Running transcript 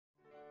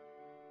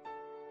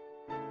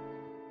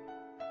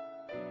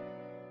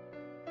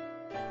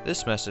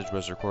This message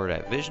was recorded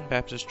at Vision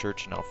Baptist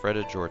Church in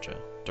Alpharetta, Georgia.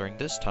 During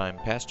this time,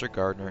 Pastor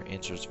Gardner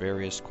answers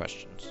various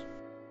questions.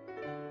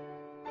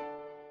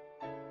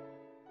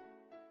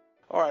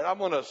 All right, I'm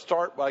going to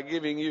start by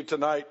giving you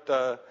tonight,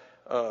 that's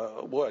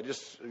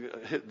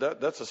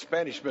a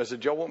Spanish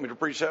message. Y'all want me to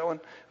preach that one?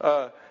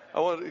 I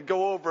want to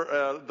go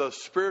over the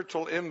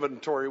spiritual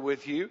inventory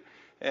with you.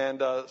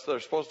 And so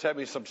they're supposed to have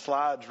me some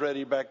slides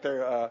ready back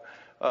there.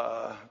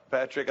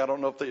 Patrick, I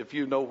don't know if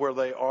you know where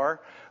they are,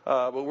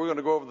 but we're going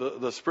to go over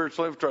the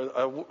spiritual inventory.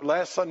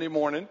 Last Sunday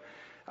morning,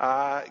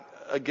 I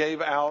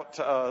gave out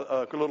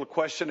a little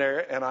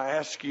questionnaire, and I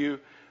asked you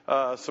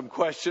some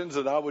questions,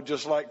 and I would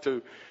just like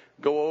to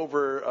go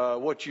over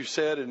what you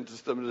said and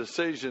the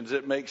decisions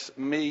it makes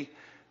me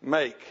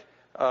make.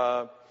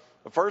 The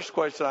first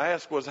question I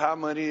asked was, how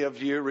many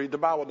of you read the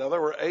Bible? Now, there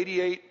were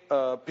 88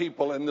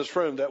 people in this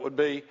room that would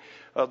be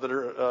that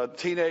are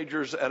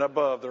teenagers and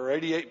above. There were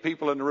 88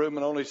 people in the room,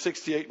 and only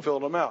 68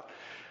 filled them out.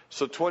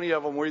 So 20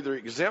 of them were either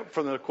exempt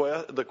from the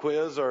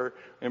quiz or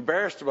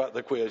embarrassed about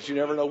the quiz. You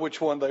never know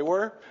which one they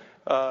were.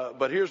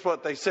 But here's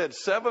what they said.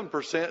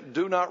 7%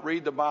 do not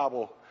read the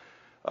Bible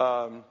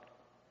at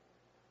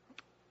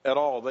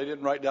all. They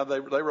didn't write down. They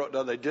wrote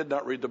down they did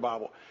not read the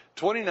Bible.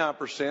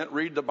 29%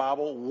 read the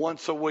Bible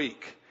once a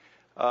week.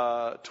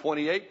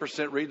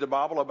 28% read the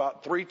Bible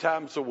about 3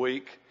 times a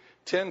week.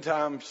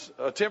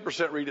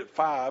 10% read it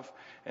 5,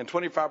 and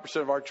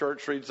 25% of our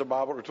church reads the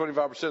Bible, or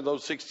 25% of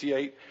those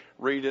 68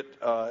 read it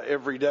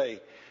every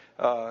day.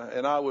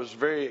 And I was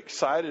very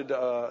excited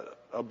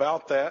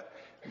about that.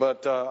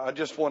 But I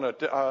just want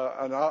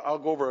to, and I'll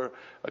go over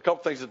a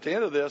couple things at the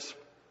end of this.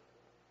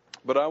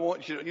 But I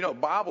want you to,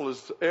 Bible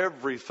is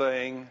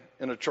everything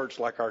in a church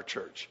like our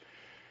church.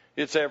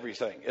 It's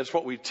everything. It's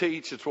what we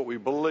teach. It's what we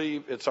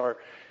believe. It's our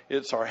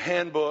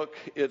handbook.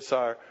 It's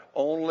our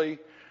only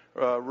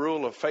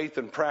rule of faith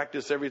and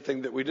practice,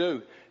 everything that we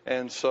do.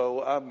 And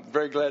so I'm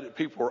very glad that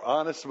people are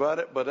honest about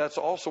it, but that's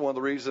also one of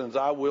the reasons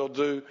I will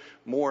do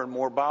more and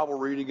more Bible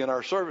reading in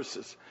our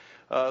services.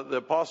 The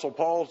Apostle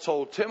Paul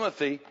told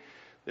Timothy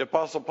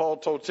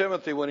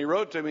when he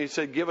wrote to him, he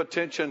said, give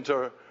attention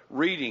to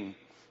reading.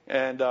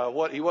 And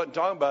what he wasn't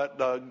talking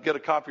about, get a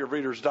copy of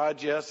Reader's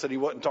Digest, and he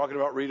wasn't talking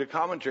about read a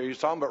commentary. He was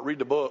talking about read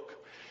the book.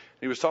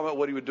 He was talking about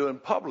what he would do in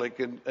public,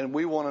 and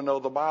we want to know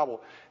the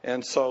Bible.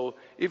 And so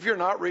if you're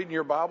not reading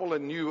your Bible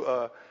and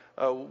you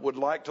would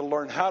like to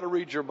learn how to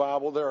read your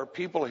Bible, there are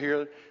people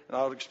here, and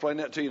I'll explain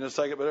that to you in a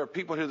second, but there are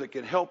people here that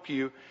can help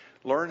you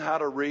learn how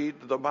to read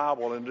the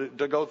Bible and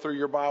to go through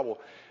your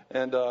Bible.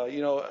 And,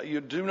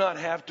 you do not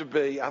have to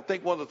be. I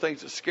think one of the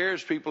things that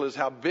scares people is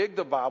how big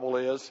the Bible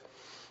is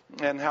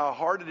and how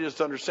hard it is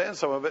to understand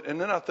some of it. And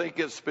then I think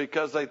it's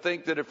because they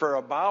think that if they're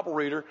a Bible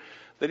reader,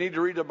 they need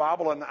to read the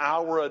Bible an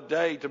hour a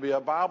day to be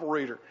a Bible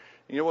reader.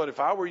 You know what? If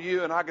I were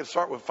you and I could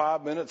start with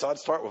 5 minutes, I'd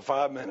start with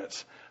 5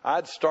 minutes.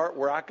 I'd start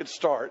where I could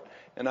start,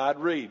 and I'd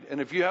read. And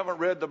if you haven't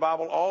read the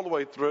Bible all the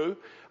way through,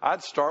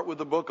 I'd start with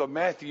the book of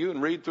Matthew and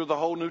read through the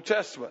whole New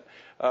Testament.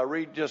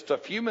 Read just a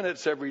few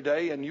minutes every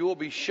day, and you will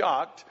be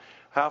shocked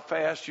how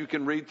fast you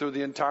can read through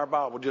the entire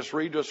Bible. Just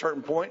read to a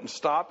certain point and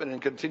stop, and then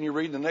continue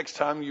reading the next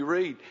time you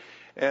read.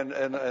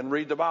 And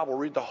read the Bible,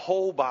 read the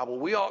whole Bible.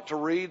 We ought to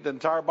read the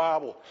entire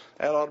Bible.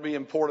 That ought to be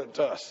important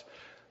to us.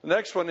 The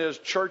next one is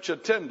church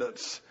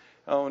attendance.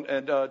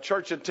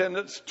 Church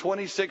attendance,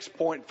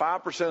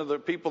 26.5% of the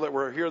people that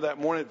were here that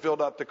morning that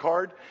filled out the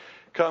card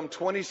come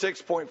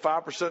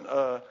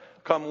 26.5%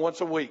 come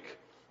once a week.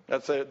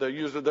 They're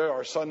usually there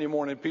are Sunday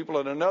morning people,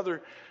 and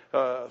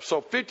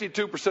so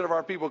 52% of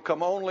our people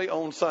come only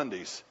on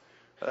Sundays.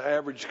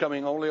 Average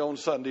coming only on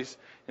Sundays,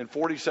 and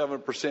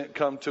 47%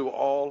 come to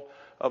all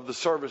of the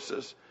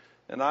services.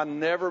 And I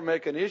never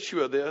make an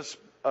issue of this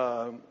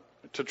I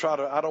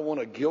don't want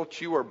to guilt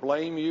you or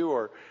blame you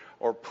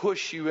or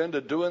push you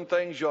into doing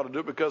things. You ought to do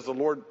it because the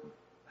Lord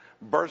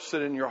births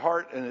it in your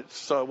heart and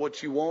it's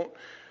what you want.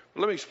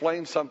 But let me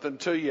explain something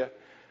to you.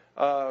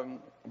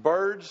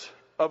 Birds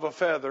of a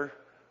feather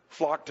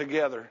flock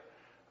together.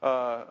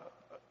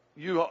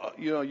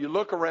 You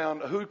look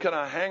around, who can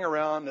I hang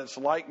around that's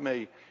like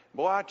me?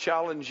 Boy, I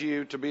challenge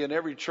you to be in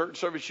every church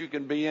service you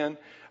can be in.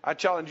 I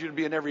challenge you to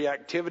be in every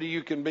activity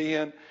you can be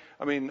in.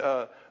 I mean,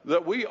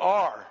 that we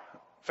are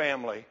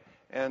family,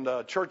 and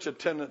church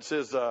attendance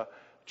is the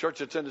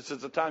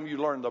time you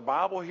learn the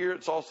Bible here.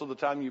 It's also the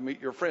time you meet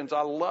your friends.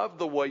 I love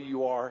the way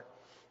you are.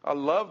 I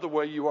love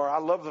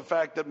the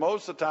fact that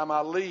most of the time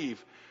I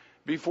leave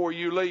before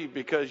you leave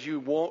because you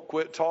won't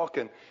quit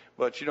talking.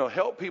 But,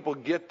 help people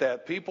get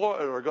that. People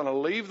who are going to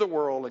leave the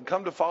world and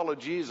come to follow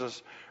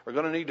Jesus are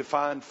going to need to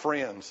find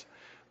friends.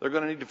 They're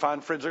going to need to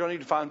find friends. They're going to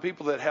need to find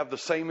people that have the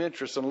same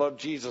interests and love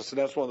Jesus. And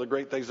that's one of the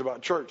great things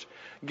about church.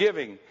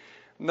 Giving.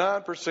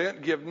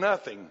 9% give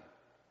nothing.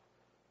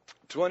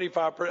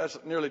 25%, that's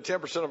nearly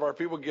 10% of our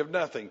people give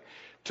nothing.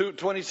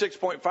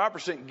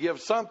 26.5% give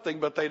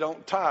something, but they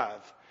don't tithe.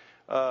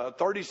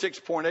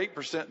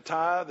 36.8%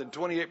 tithe, and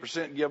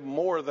 28% give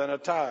more than a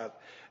tithe.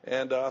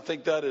 And I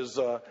think that is,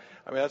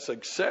 that's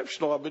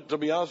exceptional. But to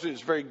be honest with you,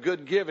 it's very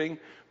good giving,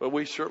 but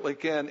we certainly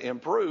can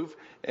improve.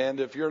 And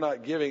if you're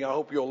not giving, I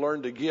hope you'll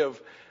learn to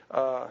give.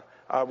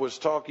 I was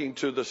talking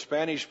to the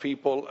Spanish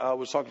people.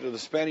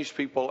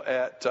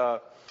 At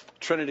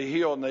Trinity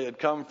Hill, and they had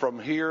come from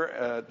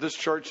here, this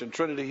church in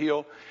Trinity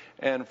Hill,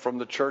 and from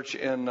the church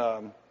in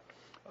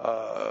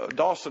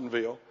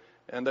Dawsonville.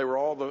 And there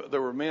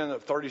were men,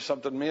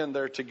 30-something men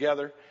there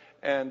together.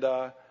 And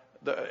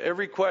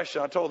every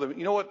question I told them,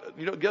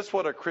 guess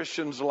what a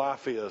Christian's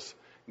life is?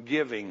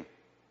 Giving.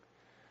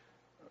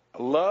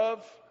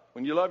 Love.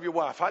 When you love your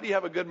wife, how do you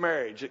have a good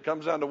marriage? It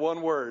comes down to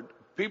one word.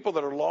 People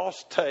that are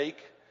lost, take.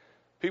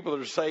 People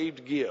that are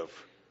saved, give.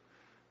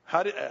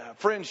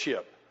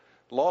 Friendship.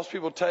 Lost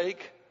people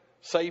take,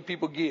 saved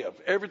people give.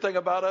 Everything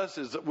about us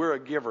is that we're a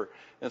giver.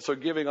 And so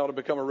giving ought to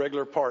become a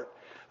regular part.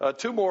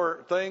 Two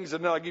more things,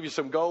 and then I'll give you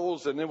some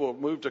goals, and then we'll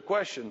move to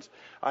questions.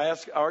 I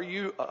ask, are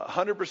you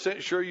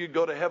 100% sure you'd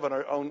go to heaven?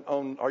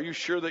 Are you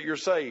sure that you're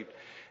saved?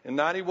 And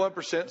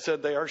 91%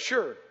 said they are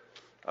sure.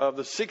 Of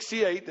the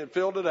 68 that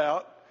filled it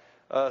out,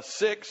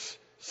 6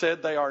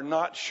 said they are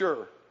not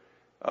sure.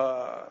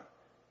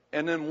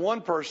 And then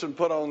one person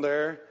put on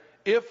there,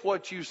 if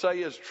what you say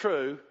is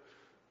true,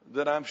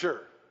 then I'm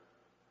sure.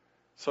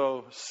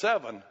 So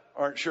 7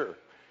 aren't sure.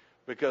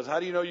 Because how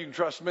do you know you can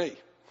trust me?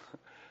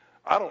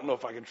 I don't know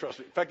if I can trust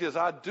me. The fact is,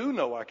 I do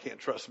know I can't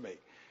trust me.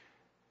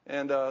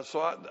 And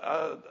so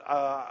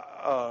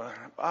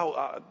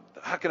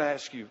how can I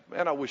ask you?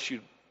 Man, I wish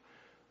you'd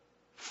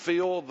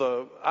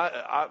feel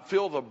I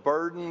feel the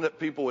burden that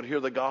people would hear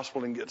the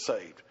gospel and get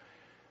saved.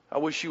 I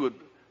wish you would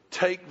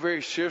take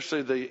very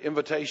seriously the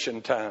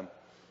invitation time.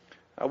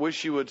 I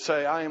wish you would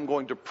say, I am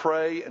going to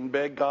pray and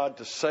beg God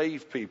to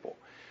save people.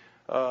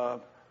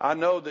 I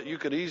know that you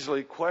could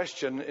easily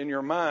question in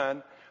your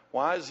mind,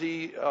 why is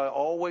he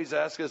always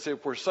asking us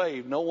if we're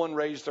saved? No one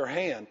raised their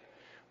hand.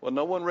 Well,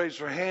 no one raised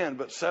their hand,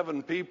 but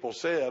 7 people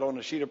said on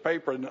a sheet of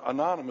paper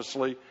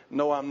anonymously,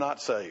 no, I'm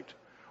not saved,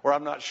 or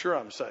I'm not sure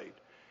I'm saved.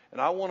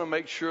 And I want to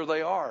make sure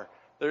they are.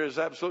 There is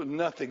absolutely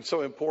nothing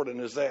so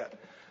important as that.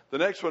 The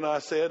next one I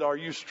said, are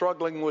you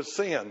struggling with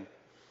sin?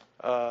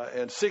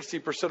 And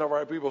 60% of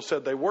our people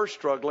said they were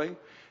struggling,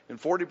 and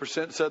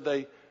 40% said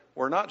they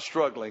were not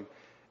struggling.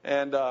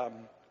 And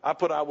I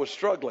put I was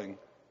struggling.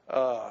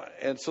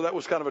 And so that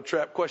was kind of a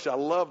trap question. I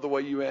love the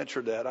way you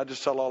answered that. I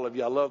just tell all of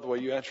you, I love the way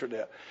you answered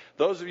that.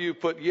 Those of you who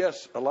put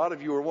yes, a lot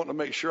of you were wanting to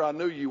make sure I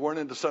knew you weren't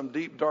into some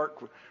deep, dark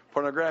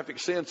pornographic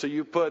sin, so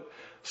you put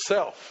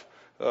self.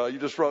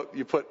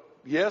 You put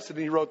yes, and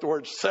then you wrote the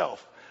word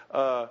self.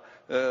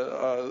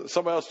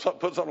 Somebody else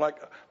put something like,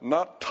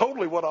 not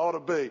totally what I ought to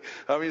be.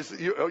 I mean,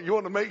 you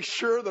want to make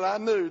sure that I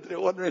knew that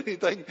it wasn't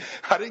anything.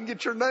 I didn't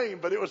get your name,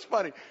 but it was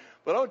funny.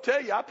 But I'll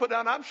tell you, I put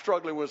down I'm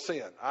struggling with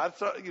sin.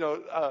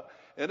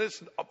 And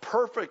it's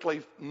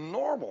perfectly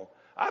normal.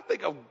 I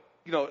think of,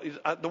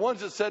 the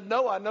ones that said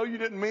no, I know you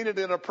didn't mean it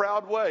in a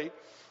proud way,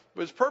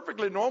 but it's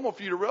perfectly normal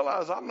for you to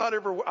realize I'm not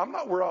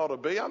where I ought to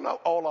be. I'm not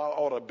all I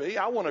ought to be.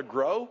 I want to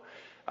grow.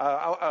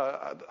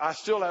 I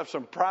still have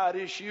some pride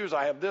issues.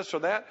 I have this or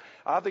that.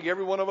 I think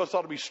every one of us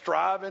ought to be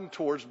striving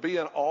towards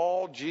being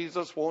all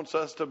Jesus wants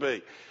us to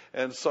be.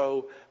 And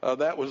so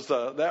that was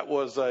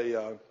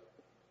a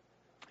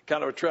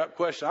kind of a trap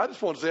question. I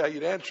just want to see how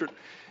you'd answer it.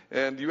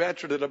 And you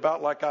answered it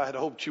about like I had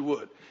hoped you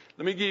would.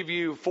 Let me give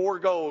you 4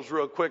 goals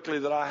real quickly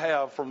that I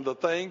have from the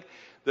thing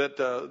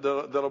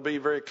that'll be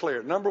very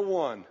clear. Number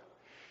 1,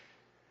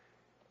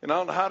 and I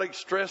don't know how to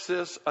stress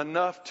this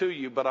enough to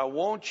you, but I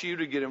want you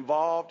to get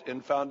involved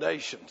in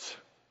foundations.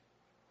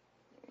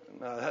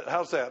 Now,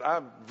 how's that? I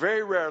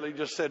very rarely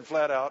just said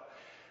flat out,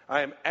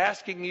 I am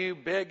asking you,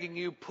 begging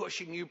you,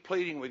 pushing you,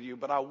 pleading with you,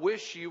 but I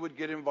wish you would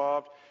get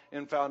involved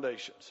in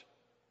foundations.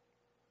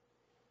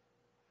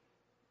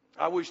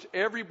 I wish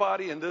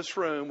everybody in this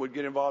room would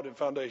get involved in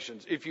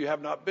foundations. If you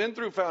have not been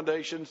through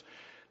foundations,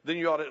 then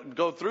you ought to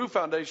go through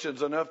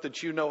foundations enough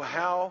that you know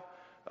how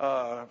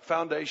how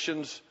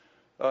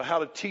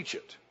to teach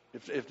it,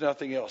 if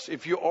nothing else.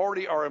 If you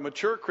already are a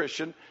mature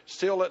Christian,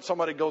 still let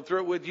somebody go through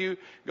it with you.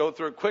 Go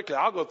through it quickly.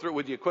 I'll go through it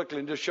with you quickly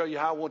and just show you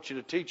how I want you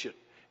to teach it,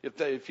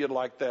 if you'd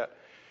like that.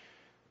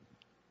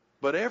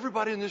 But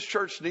everybody in this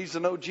church needs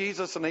to know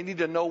Jesus, and they need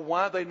to know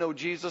why they know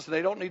Jesus, and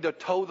they don't need to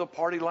toe the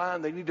party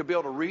line. They need to be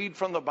able to read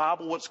from the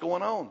Bible what's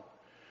going on.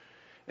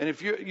 And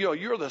if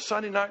you're the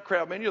Sunday night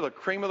crowd, man, you're the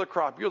cream of the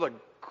crop. You're the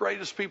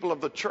greatest people of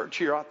the church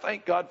here. I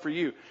thank God for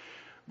you.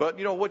 But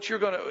what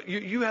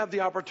you have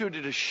the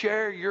opportunity to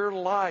share your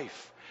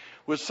life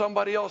with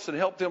somebody else and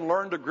help them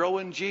learn to grow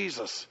in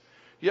Jesus.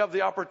 You have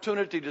the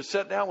opportunity to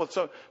sit down with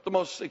the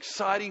most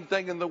exciting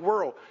thing in the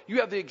world.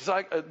 You have the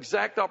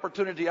exact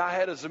opportunity I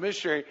had as a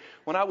missionary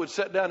when I would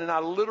sit down, and I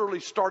literally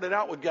started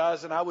out with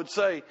guys, and I would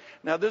say,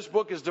 now this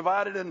book is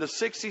divided into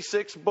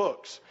 66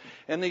 books.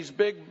 And these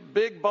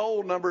big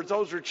bold numbers,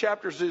 those are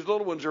chapters. These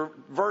little ones are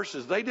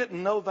verses. They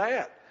didn't know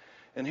that.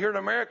 And here in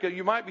America,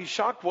 you might be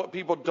shocked what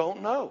people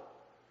don't know.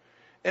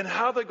 And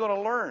how are they going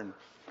to learn?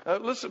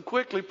 Listen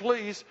quickly,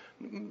 please.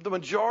 The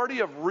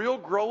majority of real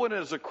growing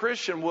as a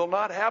Christian will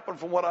not happen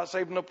from what I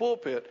say from the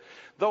pulpit.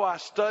 Though I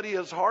study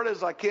as hard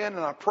as I can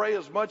and I pray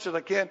as much as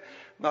I can,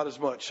 not as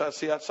much. I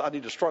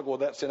need to struggle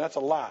with that sin. That's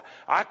a lie.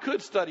 I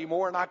could study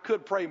more and I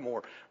could pray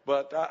more.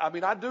 But,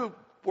 I do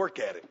work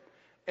at it.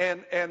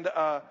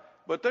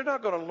 But they're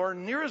not going to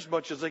learn near as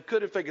much as they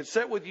could if they could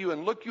sit with you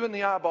and look you in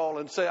the eyeball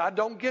and say, I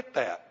don't get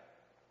that.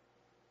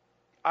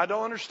 I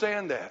don't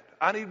understand that.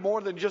 I need more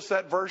than just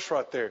that verse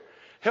right there.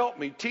 Help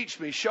me, teach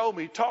me, show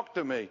me, talk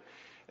to me.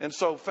 And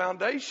so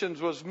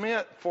Foundations was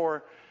meant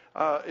for,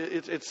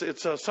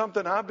 it's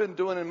something I've been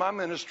doing in my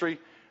ministry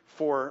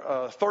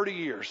for 30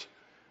 years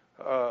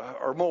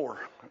or more.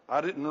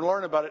 I didn't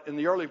learn about it in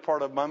the early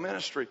part of my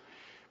ministry.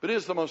 But it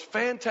is the most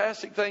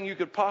fantastic thing you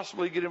could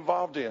possibly get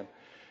involved in.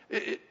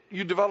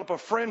 You develop a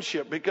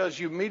friendship because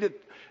you can meet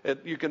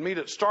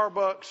at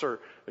Starbucks, or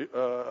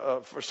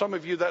for some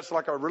of you that's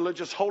like a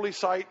religious holy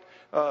site,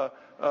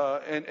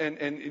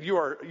 and you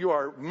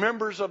are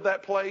members of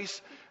that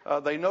place.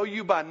 They know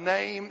you by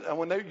name, and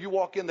when you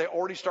walk in, they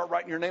already start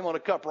writing your name on a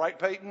cup, right,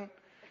 Peyton?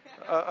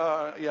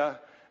 Yeah.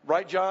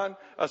 Right, John?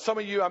 Some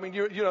of you,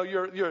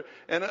 you're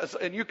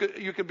and you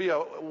could be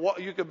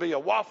a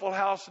Waffle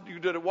House. You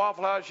could do it at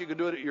Waffle House. You could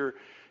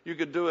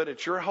do it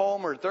at your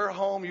home or at their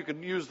home. You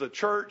can use the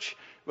church,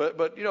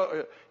 but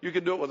you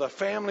can do it with a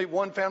family,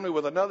 one family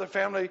with another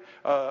family,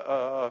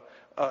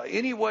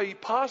 any way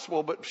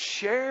possible. But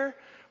share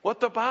what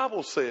the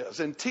Bible says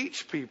and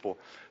teach people.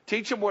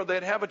 Teach them where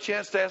they'd have a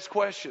chance to ask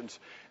questions.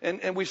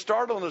 And we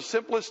start on the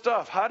simplest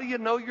stuff. How do you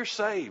know you're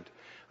saved?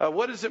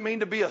 What does it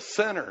mean to be a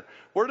sinner?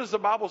 Where does the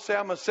Bible say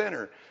I'm a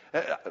sinner?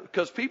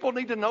 Because people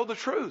need to know the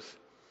truth.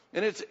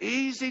 And it's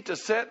easy to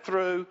sit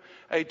through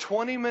a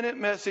 20-minute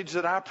message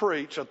that I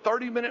preach, a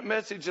 30-minute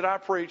message that I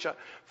preach, a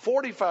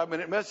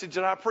 45-minute message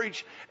that I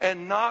preach,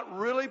 and not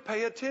really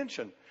pay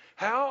attention.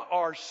 How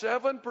are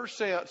 7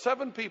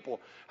 people,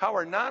 how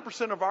are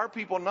 9% of our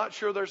people not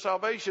sure of their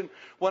salvation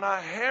when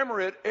I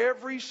hammer it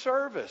every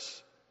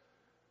service?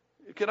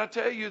 Can I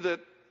tell you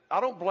that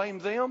I don't blame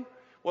them?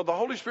 Well, the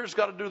Holy Spirit's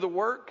got to do the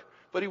work,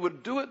 but He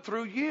would do it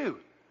through you.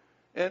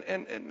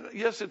 And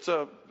yes, it's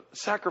a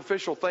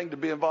sacrificial thing to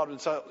be involved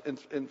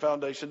in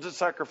Foundations. It's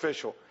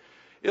sacrificial.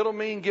 It'll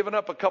mean giving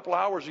up a couple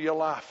hours of your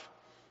life.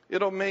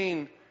 It'll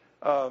mean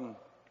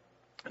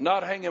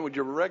not hanging with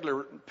your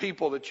regular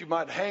people that you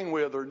might hang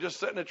with, or just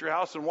sitting at your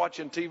house and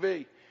watching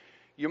TV.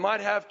 You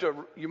might have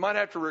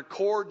to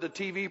record the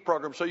TV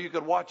program so you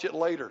could watch it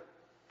later.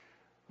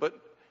 But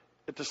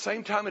at the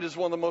same time, it is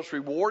one of the most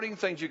rewarding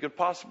things you could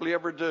possibly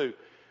ever do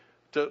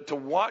to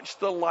watch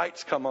the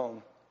lights come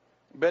on.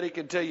 Betty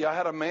can tell you, I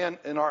had a man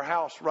in our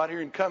house right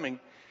here in Cumming.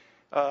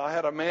 I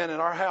had a man in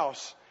our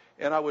house,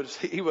 and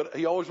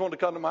he always wanted to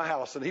come to my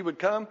house, and he would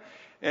come,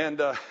 and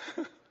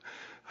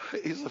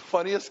he's the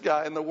funniest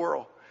guy in the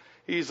world.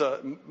 He's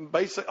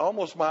basically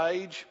almost my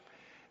age,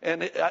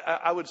 and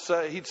I would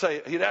say,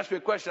 he'd ask me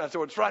a question. I said,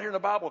 well, it's right here in the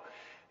Bible,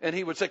 and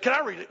he would say, can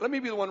I read it? Let me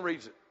be the one who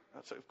reads it.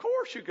 I'd say, of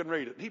course you can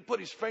read it. He'd put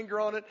his finger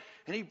on it,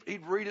 and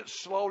he'd read it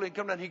slowly and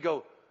come down, and he'd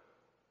go,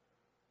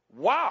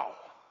 wow.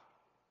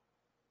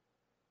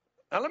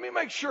 Now, let me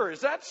make sure. Is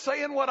that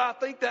saying what I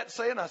think that's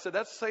saying? I said,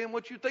 that's saying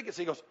what you think it's.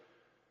 He goes,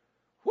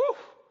 whew,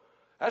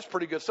 that's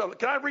pretty good stuff.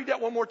 Can I read that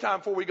one more time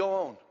before we go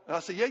on? And I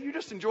said, yeah, you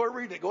just enjoy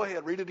reading it. Go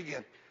ahead, read it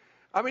again.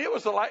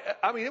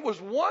 It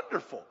was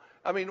wonderful.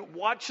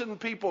 Watching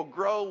people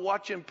grow,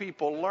 watching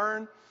people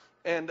learn,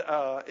 and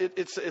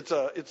it's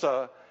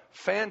a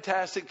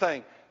fantastic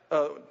thing.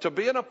 To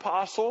be an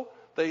apostle,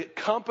 they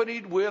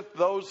accompanied with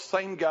those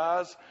same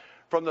guys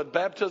from the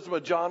baptism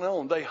of John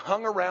on. They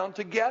hung around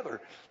together.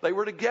 They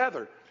were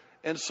together.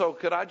 And so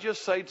could I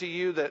just say to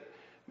you that,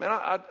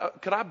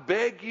 could I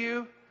beg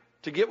you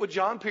to get with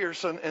John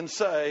Pearson and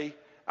say,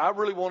 I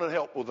really want to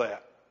help with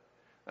that.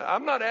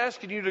 I'm not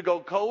asking you to go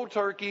cold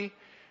turkey,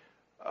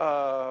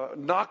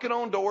 knocking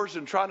on doors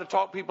and trying to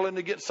talk people in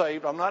to get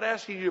saved. I'm not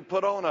asking you to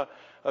put on a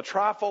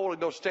trifold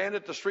and go stand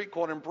at the street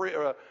corner and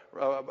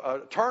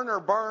turn or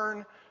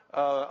burn,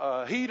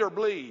 heat or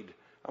bleed.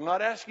 I'm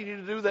not asking you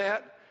to do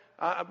that.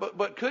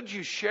 But could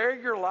you share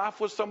your life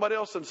with somebody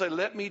else and say,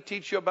 let me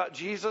teach you about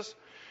Jesus?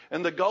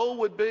 And the goal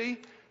would be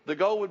 2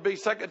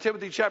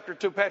 Timothy chapter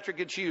 2. Patrick,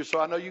 it's you, so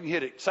I know you can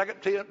hit it.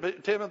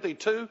 2 Timothy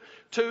 2.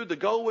 The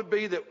goal would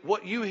be that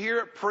what you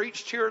hear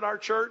preached here at our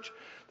church,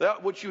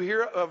 that what you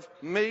hear of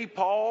me,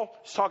 Paul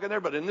is talking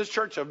there, but in this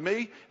church of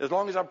me, as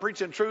long as I'm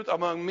preaching truth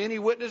among many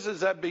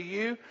witnesses, that be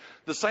you.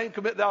 The same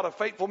commit thou to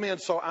faithful men.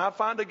 So I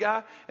find a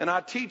guy and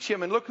I teach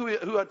him, and look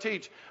who I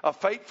teach, a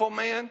faithful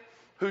man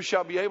who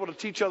shall be able to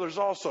teach others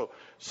also.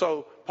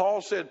 So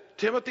Paul said,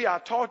 Timothy, I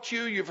taught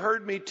you, you've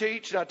heard me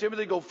teach. Now,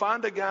 Timothy, go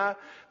find a guy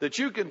that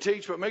you can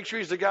teach, but make sure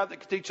he's the guy that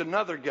can teach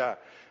another guy.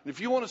 And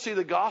if you want to see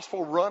the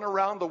gospel run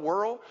around the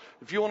world,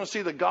 if you want to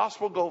see the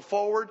gospel go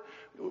forward,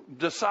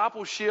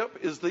 discipleship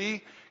is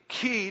the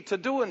key to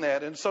doing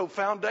that. And so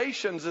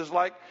Foundations is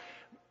like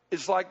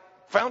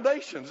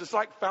Foundations. It's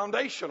like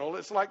foundational.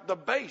 It's like the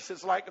base.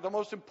 It's like the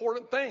most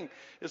important thing.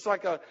 It's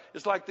like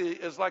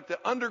the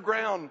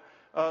underground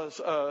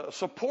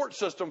support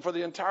system for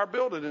the entire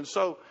building. And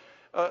so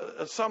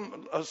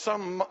some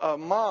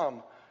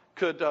mom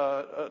could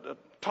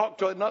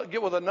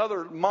get with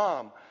another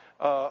mom.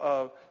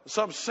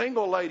 Some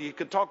single lady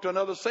could talk to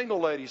another single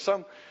lady.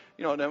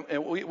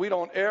 And we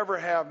don't ever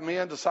have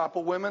men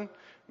disciple women.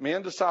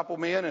 Men disciple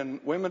men and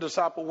women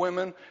disciple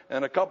women,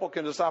 and a couple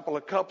can disciple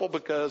a couple,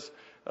 because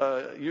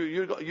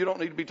you don't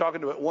need to be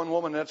talking to one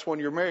woman. That's one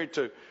you're married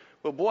to.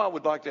 But boy, I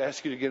would like to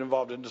ask you to get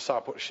involved in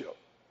discipleship.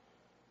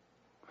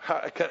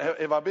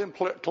 Have I been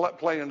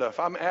plain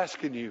enough? I'm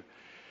asking you.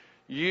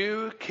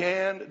 You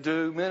can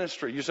do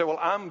ministry. You say, well,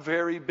 I'm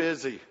very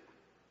busy.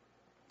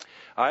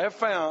 I have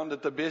found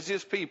that the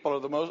busiest people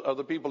are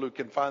the people who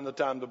can find the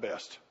time the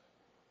best.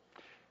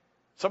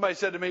 Somebody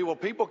said to me, well,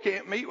 people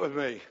can't meet with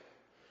me.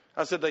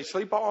 I said, they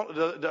sleep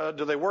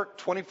do they work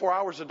 24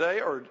 hours a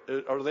day, or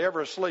are they ever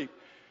asleep?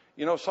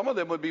 You know, some of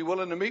them would be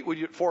willing to meet with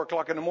you at 4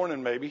 o'clock in the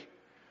morning, maybe.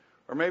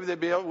 Or maybe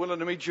they'd be willing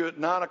to meet you at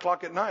 9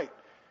 o'clock at night.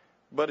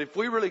 But if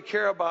we really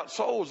care about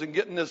souls and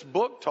getting this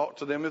book taught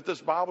to them, if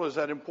this Bible is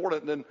that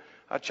important, then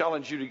I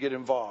challenge you to get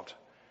involved.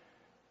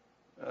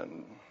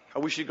 And I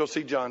wish you'd go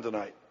see John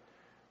tonight.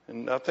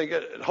 And I think,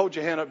 hold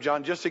your hand up,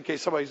 John, just in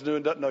case somebody's new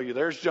and doesn't know you.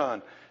 There's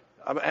John.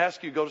 I'm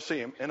asking you to go to see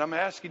him. And I'm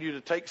asking you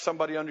to take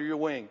somebody under your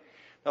wing.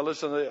 Now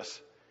listen to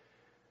this.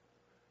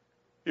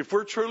 If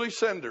we're truly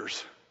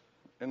senders,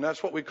 and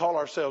that's what we call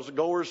ourselves,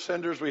 goers,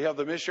 senders, we have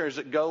the missionaries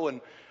that go,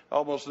 and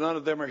almost none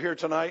of them are here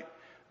tonight.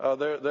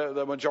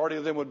 The majority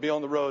of them would be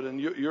on the road,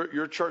 and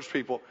you're church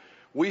people.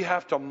 We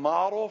have to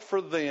model for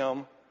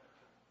them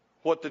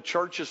what the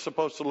church is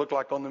supposed to look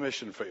like on the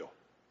mission field.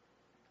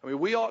 I mean,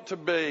 we ought to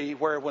be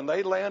where when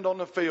they land on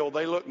the field,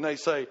 they look and they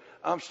say,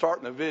 I'm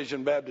starting a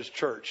Vision Baptist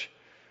Church.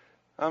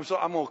 I'm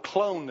going to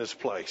clone this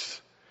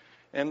place.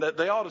 And that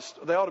they ought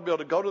to be able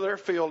to go to their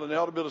field, and they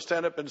ought to be able to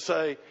stand up and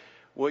say,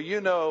 well,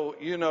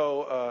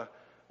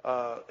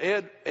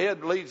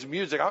 Ed leads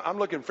music. I'm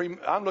looking for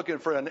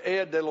an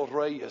Ed de los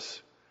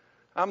Reyes.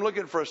 I'm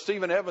looking for a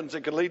Stephen Evans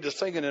that could lead the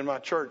singing in my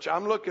church.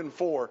 I'm looking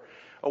for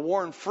a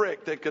Warren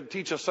Frick that could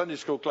teach a Sunday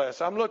school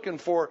class. I'm looking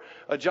for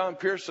a John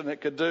Pearson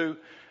that could do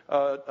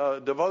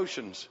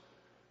devotions.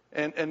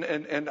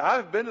 And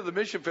I've been to the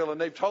mission field,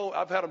 and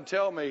I've had them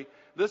tell me,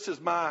 this is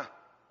my,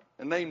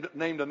 and named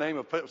the name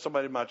of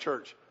somebody in my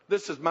church.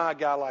 This is my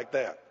guy like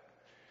that.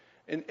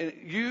 And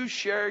you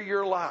share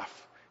your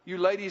life. You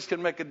ladies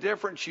can make a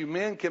difference. You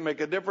men can make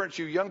a difference.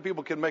 You young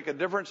people can make a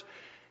difference.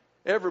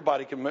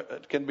 Everybody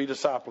can be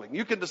discipling.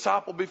 You can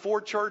disciple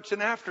before church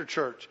and after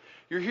church.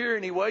 You're here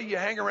anyway. You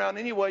hang around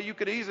anyway. You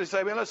could easily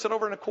say, man, let's sit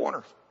over in a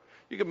corner.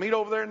 You can meet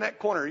over there in that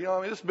corner. You know,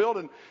 I mean, this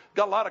building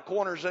got a lot of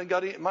corners. And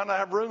it might not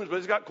have rooms, but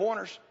it's got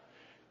corners.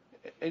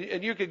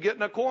 And you could get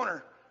in a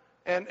corner.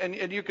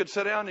 And you could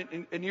sit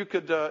down and you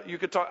could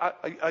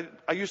talk.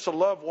 I used to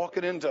love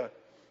walking into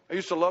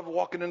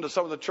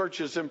some of the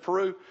churches in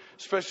Peru,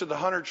 especially the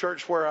Hunter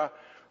Church where I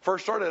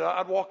first started.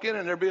 I'd walk in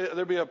and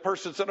there'd be a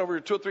person sitting over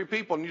here, 2 or 3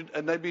 people,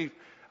 and they'd be.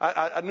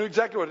 I knew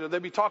exactly what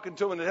they'd be talking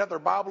to them, and they'd have their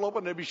Bible open,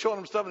 and they'd be showing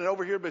them stuff, and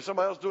over here would be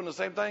somebody else doing the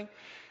same thing.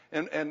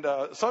 And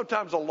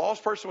sometimes a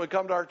lost person would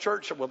come to our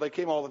church. Well, they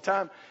came all the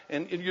time,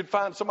 and you'd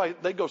find somebody,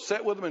 they'd go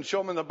sit with them and show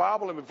them in the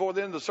Bible, and before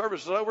the end of the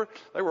service is over,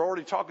 they were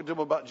already talking to them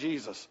about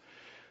Jesus.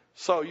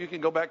 So you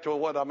can go back to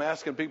what I'm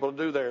asking people to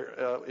do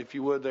there, if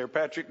you would there,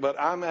 Patrick. But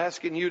I'm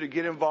asking you to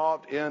get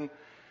involved in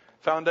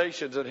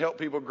foundations and help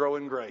people grow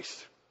in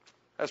grace.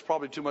 That's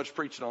probably too much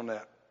preaching on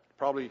that.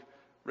 Probably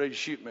ready to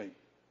shoot me.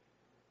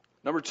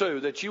 Number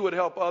 2, that you would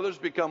help others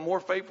become more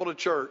faithful to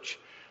church,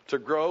 to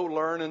grow,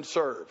 learn, and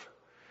serve.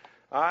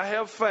 I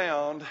have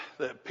found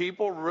that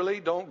people really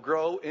don't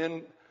grow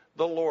in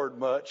the Lord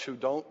much who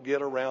don't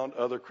get around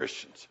other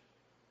Christians.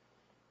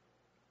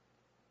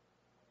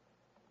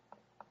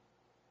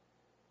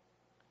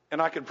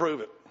 And I can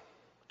prove it.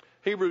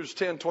 Hebrews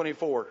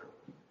 10:24.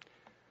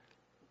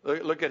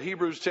 Look at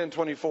Hebrews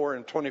 10:24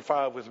 and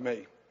 25 with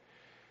me.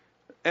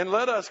 And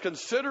let us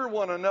consider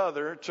one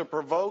another to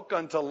provoke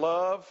unto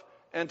love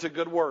and to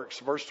good works.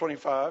 Verse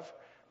 25.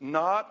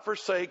 Not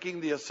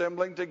forsaking the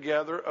assembling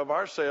together of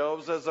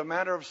ourselves as the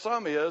manner of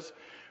some is,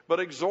 but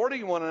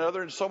exhorting one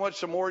another, and so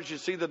much the more as you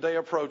see the day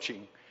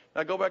approaching.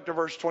 Now go back to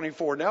verse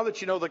 24. Now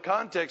that you know the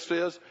context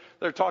is,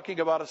 they're talking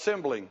about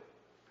assembling.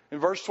 In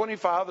verse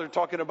 25, they're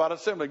talking about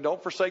assembling.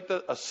 Don't forsake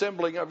the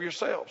assembling of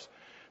yourselves.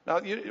 Now,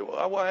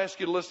 I want to ask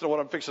you to listen to what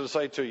I'm fixing to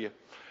say to you.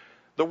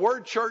 The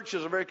word church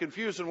is a very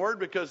confusing word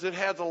because it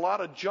has a lot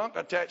of junk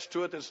attached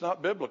to it that's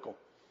not biblical.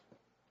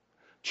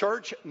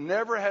 Church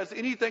never has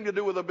anything to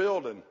do with a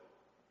building.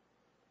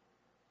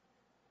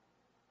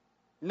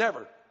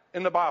 Never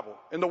in the Bible.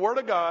 In the Word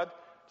of God,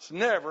 it's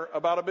never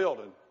about a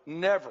building.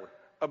 Never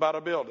about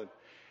a building.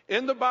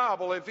 In the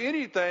Bible, if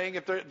anything,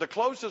 the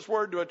closest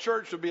word to a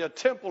church would be a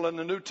temple in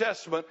the New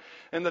Testament,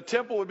 and the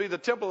temple would be the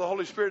temple of the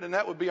Holy Spirit, and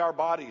that would be our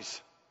bodies.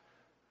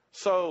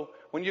 So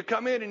when you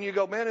come in and you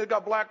go, man, it's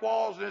got black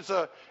walls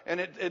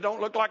and it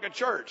don't look like a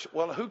church.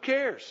 Well, who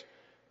cares?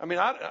 I mean,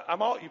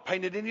 you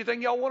painted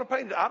anything y'all want to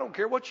paint it. I don't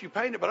care what you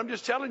paint it, but I'm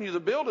just telling you the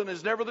building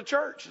is never the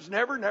church. It's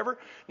never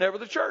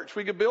the church.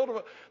 We could build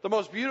the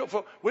most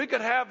beautiful. We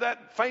could have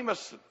that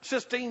famous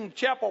Sistine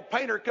Chapel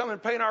painter come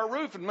and paint our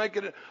roof and make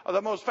it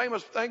the most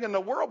famous thing in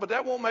the world, but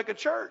that won't make a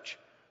church.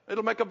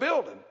 It'll make a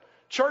building.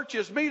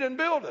 Churches meet in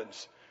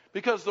buildings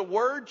because the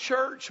word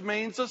church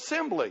means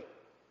assembly.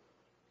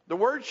 The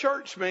word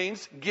church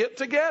means get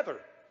together.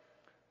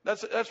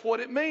 That's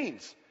what it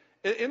means.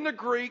 In the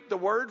Greek, the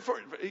word for,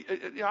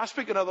 I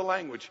speak another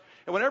language.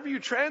 And whenever you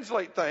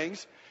translate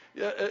things,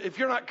 if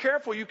you're not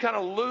careful, you kind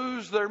of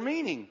lose their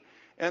meaning.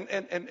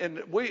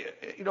 And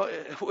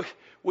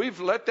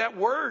we've let that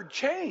word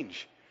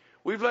change.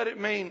 We've let it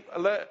mean,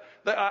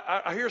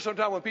 I hear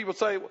sometimes when people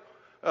say,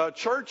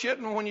 church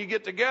isn't when you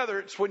get together,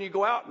 it's when you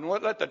go out and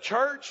let the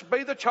church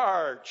be the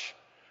church.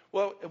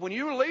 Well, when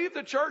you leave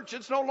the church,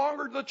 it's no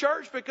longer the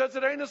church because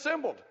it ain't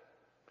assembled.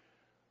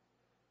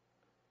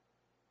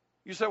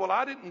 You say, well,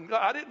 I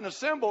didn't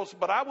assemble,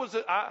 but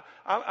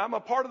I'm a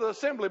part of the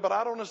assembly, but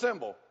I don't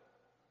assemble.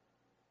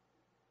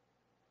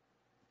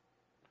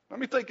 Let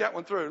me think that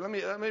one through.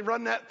 Let me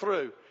run that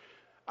through.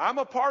 I'm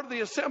a part of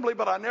the assembly,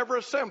 but I never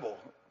assemble.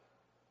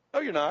 No,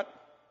 you're not.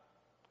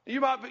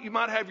 You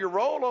might have your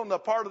role on the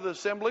part of the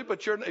assembly,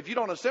 but if you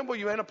don't assemble,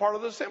 you ain't a part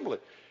of the assembly.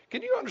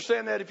 Can you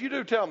understand that? If you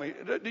do, tell me.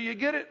 Do you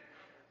get it?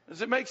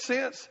 Does it make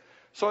sense?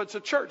 So it's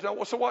a church.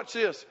 Now, so watch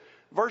this.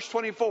 Verse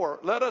 24,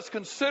 let us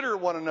consider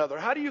one another.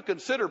 How do you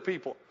consider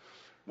people?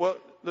 Well,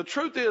 the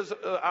truth is,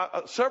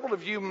 several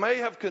of you may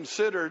have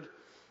considered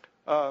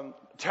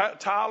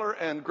Tyler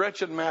and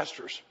Gretchen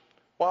Masters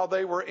while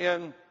they were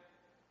in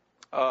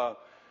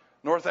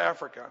North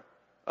Africa.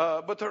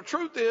 But the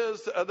truth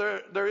is,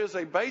 there is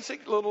a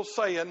basic little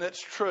saying that's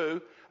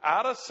true: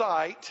 out of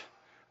sight,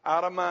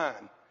 out of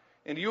mind.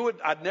 And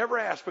I'd never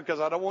ask because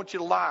I don't want you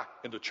to lie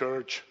in the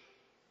church.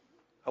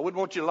 I wouldn't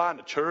want you to lie in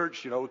the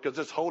church, because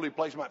this holy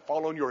place might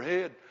fall on your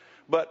head.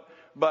 But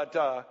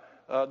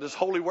this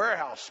holy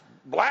warehouse,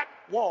 black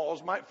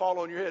walls might fall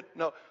on your head.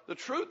 No, the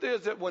truth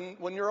is that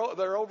when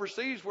they're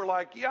overseas, we're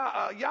like, yeah,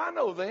 I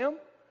know them.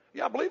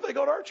 Yeah, I believe they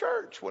go to our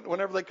church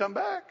whenever they come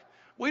back.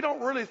 We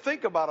don't really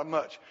think about them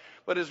much.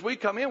 But as we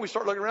come in, we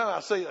start looking around.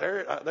 I see,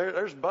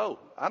 there's Bo.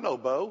 I know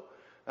Bo.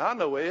 I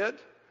know Ed.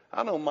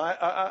 I know Mike.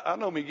 I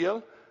know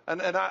Miguel.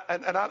 And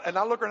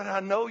I look around and I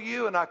know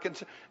you, and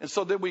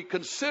so then we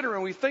consider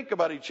and we think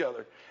about each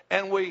other,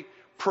 and we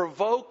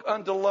provoke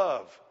unto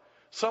love.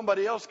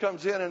 Somebody else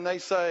comes in and they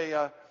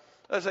say,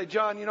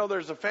 John,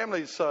 there's a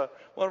family,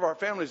 one of our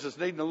families is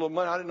needing a little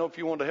money. I didn't know if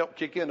you wanted to help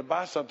kick in to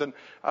buy something.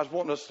 I was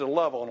wanting us to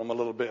love on them a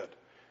little bit.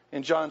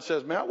 And John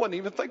says, man, I wasn't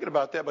even thinking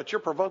about that, but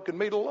you're provoking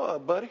me to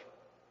love, buddy.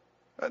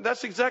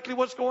 That's exactly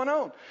what's going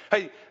on.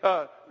 Hey,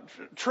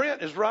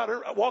 Trent is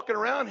walking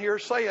around here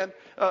saying,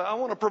 I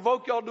want to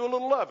provoke y'all to do a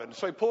little loving.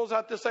 So he pulls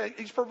out this thing.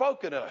 He's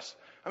provoking us.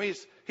 I mean,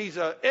 he's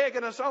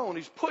egging us on.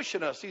 He's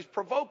pushing us. He's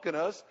provoking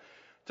us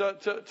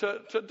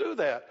to do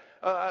that.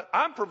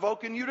 I'm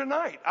provoking you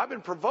tonight. I've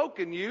been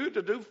provoking you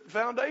to do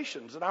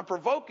foundations, and I'm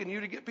provoking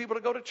you to get people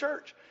to go to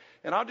church.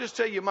 And I'll just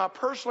tell you my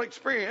personal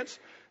experience,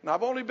 and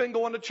I've only been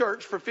going to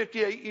church for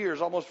 58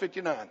 years, almost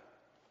 59.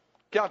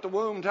 Count the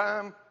womb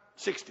time.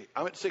 60.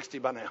 I'm at 60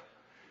 by now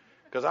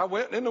because I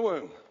went in the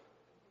womb.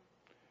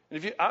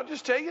 And I'll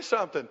just tell you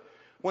something.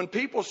 When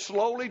people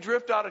slowly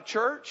drift out of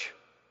church,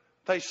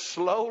 they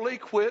slowly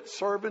quit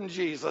serving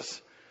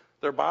Jesus.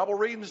 Their Bible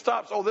reading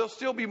stops. Oh, they'll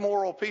still be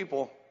moral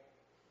people,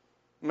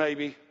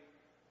 maybe.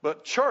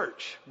 But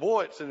church,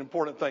 boy, it's an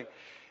important thing.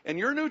 And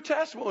your New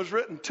Testament was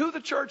written to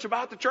the church,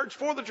 about the church,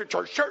 for the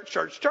church.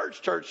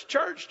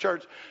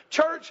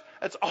 Church,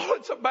 that's all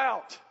it's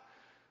about.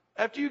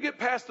 After you get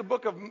past the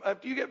book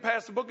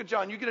of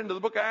John, you get into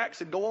the book of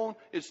Acts and go on,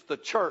 it's the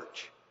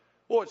church.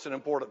 Boy, it's an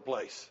important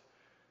place.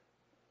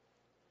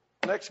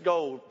 Next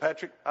goal,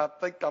 Patrick. I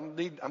think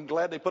I'm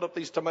glad they put up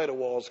these tomato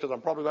walls because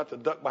I'm probably about to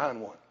duck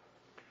behind one.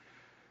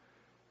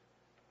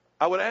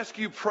 I would ask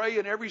you pray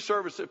in every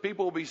service that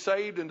people will be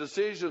saved and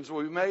decisions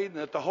will be made and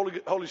that the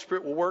Holy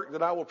Spirit will work,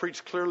 that I will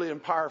preach clearly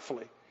and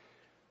powerfully.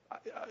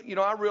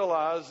 I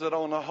realize that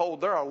on the whole,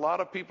 there are a lot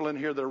of people in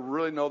here that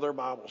really know their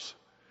Bibles.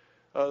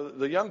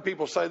 The young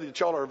people say that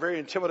y'all are a very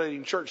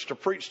intimidating church to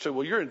preach to.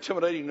 Well, you're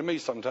intimidating to me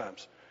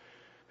sometimes.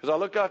 Because I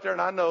look out there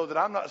and I know that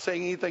I'm not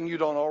saying anything you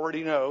don't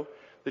already know,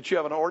 that you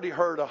haven't already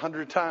heard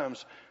 100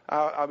 times.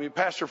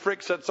 Pastor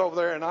Frick sits over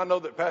there, and I know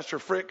that Pastor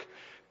Frick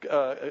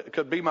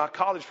could be my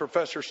college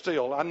professor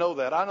still. I know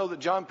that. I know that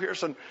John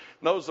Pearson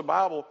knows the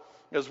Bible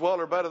as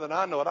well or better than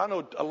I know it. I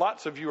know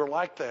lots of you are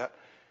like that.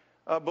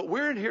 But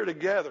we're in here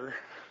together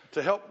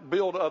to help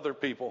build other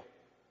people.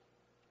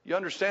 You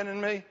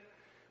understanding me?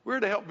 We're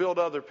to help build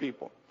other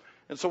people.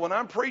 And so when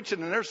I'm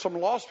preaching and there's some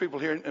lost people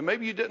here, and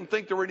maybe you didn't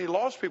think there were any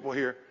lost people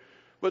here,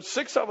 but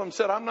 6 of them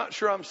said, I'm not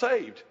sure I'm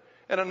saved.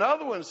 And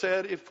another one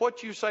said, if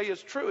what you say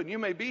is true, and you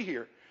may be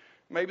here.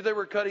 Maybe they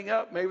were cutting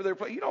up. Maybe they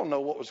were you don't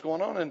know what was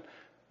going on.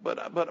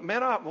 But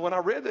man, when I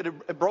read that,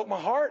 it broke my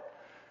heart.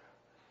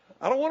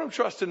 I don't want them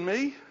trusting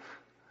me.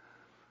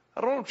 I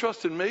don't want them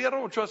trusting me. I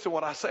don't want them trusting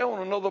what I say. I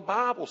want to know the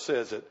Bible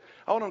says it.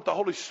 I want the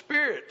Holy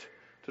Spirit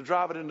to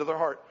drive it into their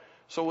heart.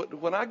 So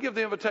when I give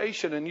the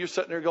invitation and you're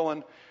sitting there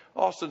going,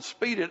 Austin,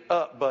 speed it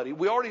up, buddy.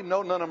 We already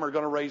know none of them are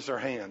going to raise their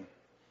hand.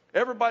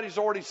 Everybody's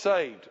already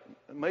saved.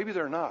 Maybe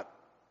they're not.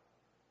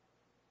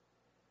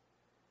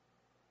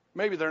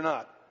 Maybe they're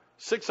not.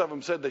 6 of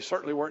them said they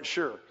certainly weren't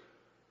sure.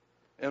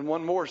 And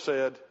one more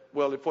said,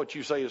 well, if what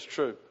you say is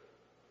true.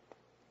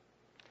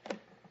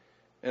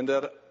 And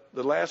that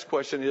the last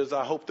question is,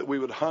 I hope that we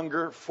would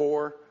hunger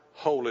for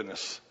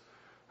holiness.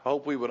 I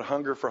hope we would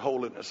hunger for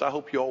holiness. I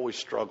hope you always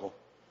struggle.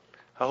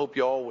 I hope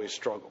you always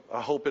struggle.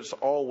 I hope it's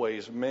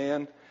always,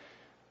 man,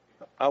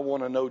 I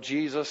want to know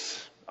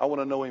Jesus. I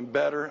want to know him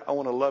better. I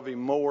want to love him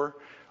more.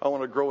 I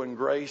want to grow in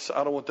grace.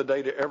 I don't want the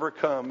day to ever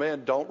come.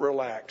 Man, don't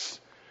relax.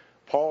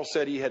 Paul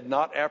said he had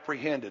not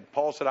apprehended.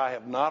 Paul said, I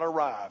have not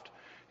arrived.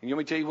 And let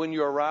me tell you when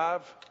you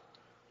arrive,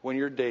 when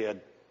you're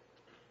dead.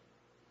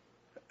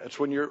 That's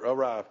when you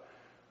arrive.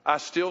 I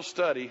still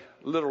study.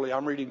 Literally,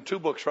 I'm reading 2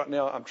 books right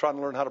now. I'm trying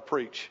to learn how to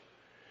preach.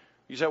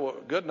 You say, well,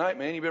 good night,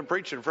 man. You've been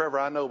preaching forever.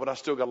 I know, but I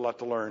still got a lot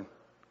to learn.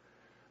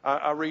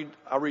 I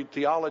read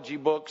theology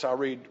books. I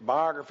read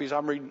biographies.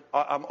 I'm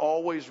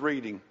always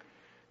reading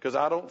because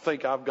I don't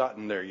think I've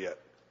gotten there yet.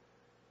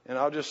 And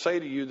I'll just say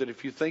to you that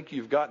if you think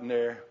you've gotten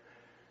there,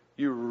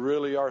 you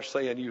really are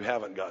saying you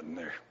haven't gotten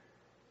there.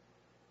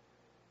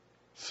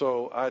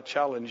 So I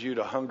challenge you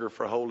to hunger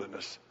for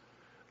holiness.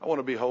 I want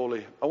to be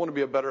holy. I want to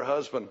be a better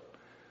husband.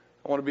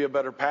 I want to be a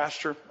better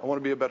pastor. I want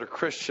to be a better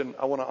Christian.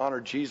 I want to honor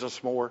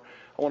Jesus more.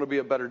 I want to be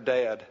a better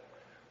dad.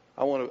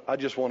 I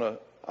just want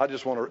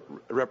to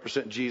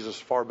represent Jesus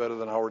far better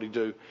than I already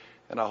do.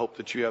 And I hope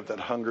that you have that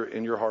hunger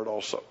in your heart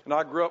also. And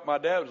I grew up, my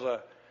dad was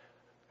a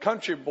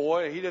country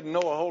boy. He didn't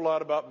know a whole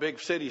lot about big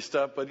city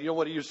stuff, but you know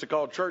what he used to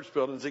call church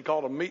buildings? He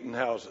called them meeting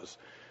houses.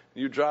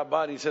 You drive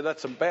by and he said,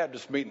 that's a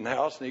Baptist meeting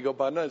house. And you go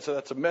by another and said,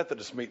 that's a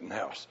Methodist meeting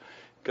house.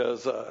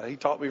 Because he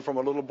taught me from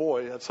a little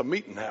boy, that's a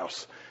meeting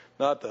house.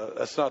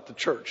 That's not the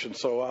church. And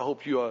so I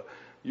hope you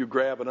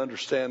grab and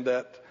understand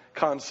that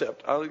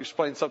concept. I'll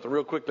explain something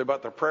real quickly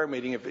about the prayer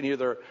meeting. If any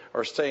of you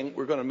are saying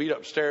we're going to meet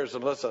upstairs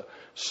unless a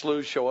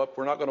slew show up,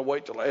 we're not going to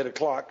wait till 8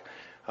 o'clock.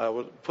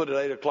 We'll put it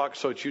at 8 o'clock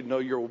so that you know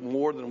you're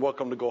more than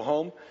welcome to go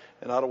home.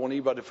 And I don't want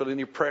anybody to feel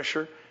any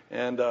pressure.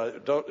 And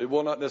it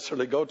will not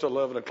necessarily go to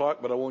 11 o'clock,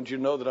 but I want you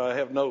to know that I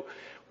have no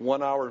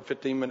 1 hour and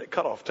 15-minute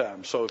cutoff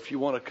time. So if you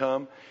want to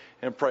come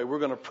and pray, we're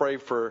going to pray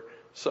for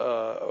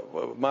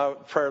my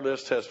prayer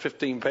list has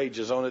 15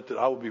 pages on it that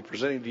I will be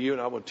presenting to you,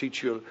 and I will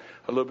teach you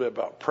a little bit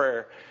about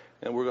prayer.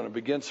 And we're going to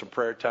begin some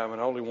prayer time,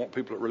 and I only want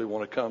people that really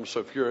want to come.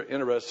 So if you're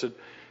interested,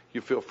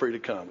 you feel free to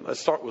come. Let's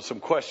start with some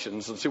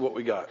questions and see what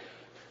we got.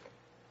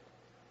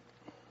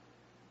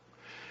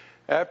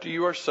 After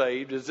you are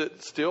saved, is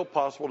it still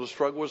possible to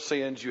struggle with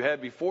sins you had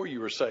before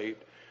you were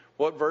saved?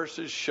 What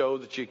verses show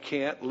that you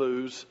can't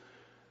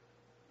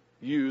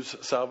use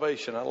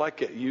salvation? I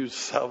like it, use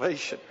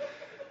salvation.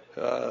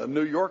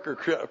 New Yorker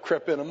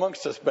crept in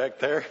amongst us back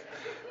there.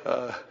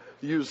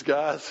 Use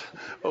guys.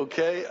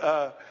 Okay.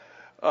 All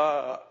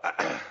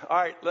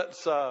right,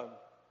 let's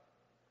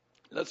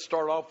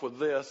start off with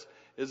this.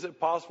 Is it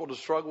possible to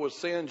struggle with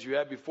sins you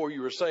had before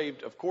you were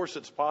saved? Of course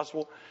it's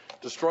possible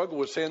to struggle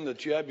with sin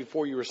that you had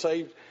before you were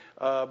saved,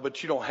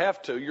 but you don't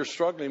have to. You're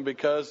struggling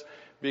because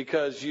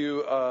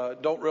you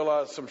don't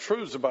realize some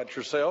truths about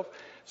yourself.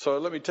 So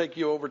let me take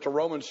you over to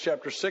Romans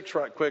chapter 6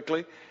 right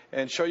quickly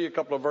and show you a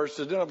couple of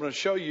verses. Then I'm going to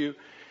show you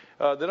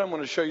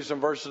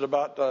some verses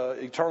about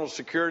eternal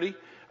security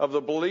of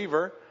the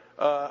believer.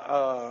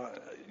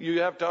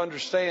 You have to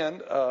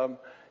understand.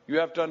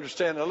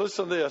 Now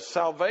listen to this.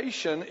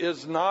 Salvation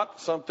is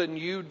not something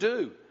you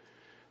do.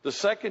 The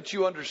second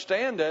you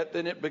understand that,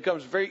 then it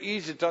becomes very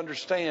easy to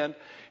understand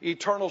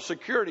eternal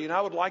security. And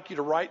I would like you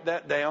to write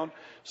that down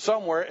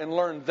somewhere and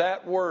learn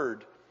that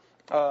word.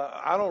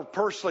 I don't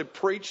personally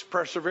preach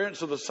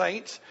perseverance of the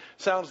saints.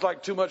 Sounds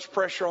like too much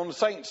pressure on the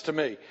saints to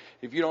me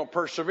if you don't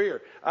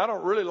persevere. I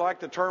don't really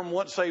like the term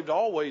once saved,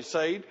 always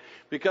saved,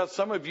 because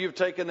some of you have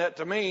taken that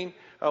to mean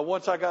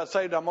once I got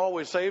saved, I'm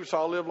always saved, so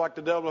I'll live like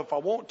the devil if I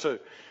want to.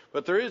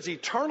 But there is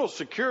eternal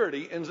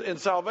security in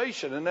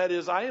salvation, and that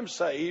is I am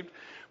saved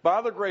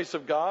by the grace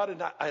of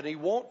God, and he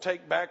won't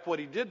take back what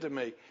he did to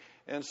me.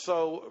 And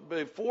so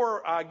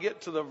before I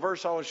get to the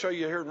verse I will show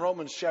you here in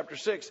Romans chapter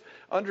 6,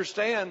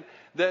 understand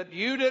that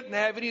you didn't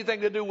have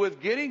anything to do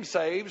with getting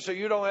saved, so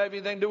you don't have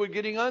anything to do with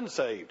getting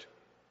unsaved.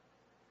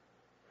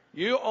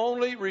 You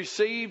only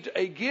received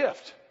a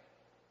gift.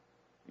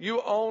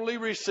 You only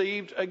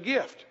received a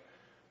gift.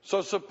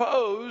 So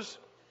suppose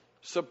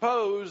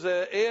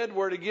that Ed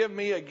were to give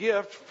me a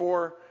gift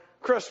for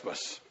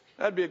Christmas.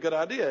 That'd be a good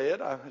idea, Ed.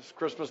 It's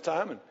Christmas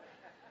time,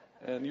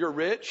 and you're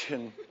rich,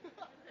 and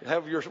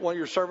have one of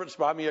your servants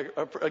buy me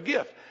a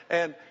gift.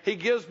 And he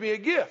gives me a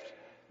gift.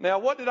 Now,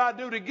 what did I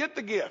do to get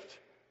the gift?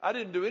 I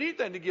didn't do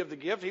anything to give the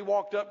gift. He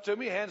walked up to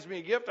me, hands me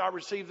a gift. I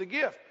received the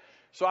gift.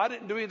 So I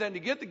didn't do anything to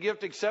get the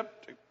gift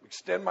except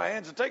extend my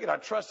hands and take it. I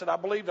trusted, I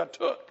believed, I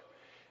took.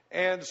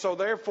 And so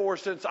therefore,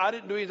 since I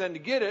didn't do anything to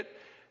get it,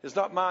 it's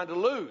not mine to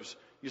lose.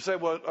 You say,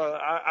 well,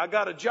 I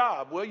got a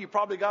job. Well, you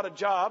probably got a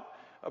job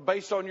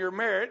based on your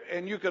merit,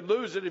 and you could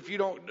lose it if you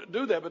don't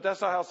do that, but that's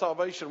not how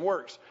salvation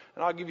works.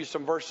 And I'll give you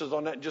some verses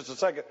on that in just a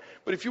second.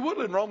 But if you would,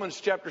 in Romans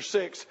chapter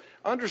 6,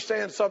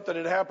 understand something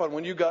that happened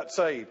when you got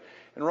saved.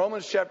 In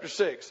Romans chapter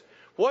 6,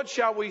 what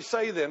shall we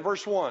say then?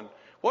 Verse 1,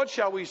 what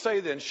shall we say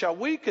then? Shall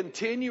we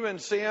continue in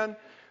sin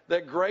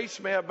that grace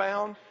may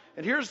abound?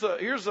 And here's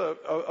a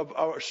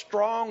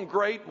strong,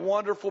 great,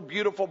 wonderful,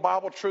 beautiful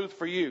Bible truth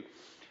for you.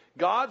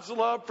 God's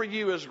love for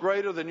you is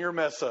greater than your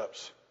mess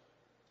ups.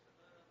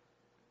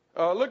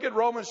 Look at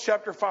Romans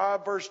chapter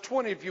 5, verse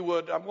 20, if you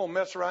would. I'm going to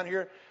mess around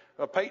here.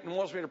 Peyton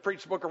wants me to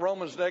preach the book of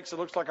Romans next. It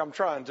looks like I'm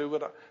trying to,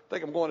 but I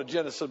think I'm going to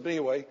Genesis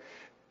anyway.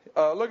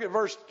 Look at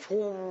verse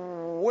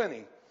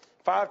 20,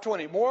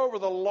 5:20. Moreover,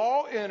 the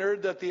law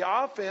entered that the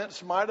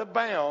offense might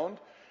abound,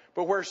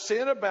 but where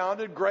sin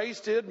abounded, grace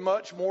did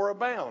much more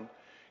abound.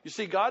 You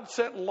see, God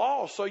sent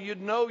law so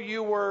you'd know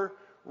you were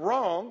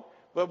wrong.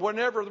 But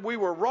whenever we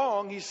were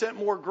wrong, he sent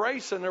more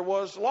grace than there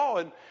was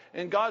law.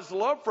 And God's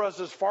love for us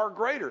is far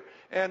greater.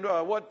 And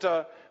what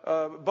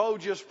Bo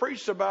just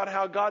preached about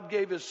how God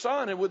gave his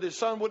son, and with his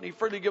son wouldn't he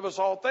freely give us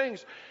all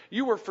things?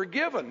 You were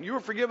forgiven. You were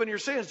forgiven your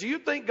sins. Do you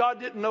think God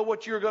didn't know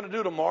what you were going to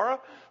do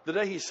tomorrow, the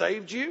day he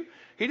saved you?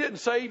 He didn't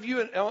save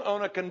you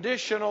on a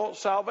conditional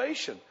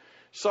salvation.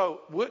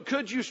 So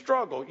could you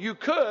struggle? You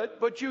could,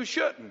 but you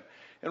shouldn't.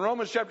 In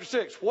Romans chapter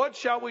 6, what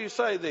shall we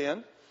say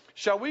then?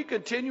 Shall we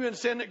continue in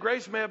sin that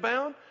grace may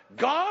abound?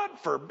 God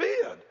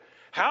forbid.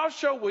 How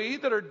shall we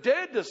that are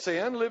dead to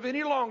sin live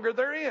any longer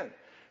therein?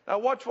 Now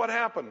watch what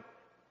happened.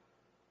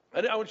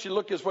 I want you to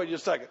look this way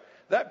just a second.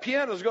 That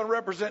piano is going to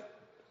represent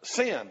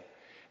sin.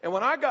 And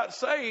when I got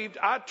saved,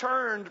 I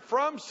turned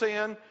from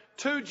sin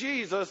to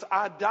Jesus.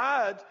 I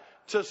died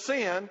to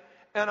sin,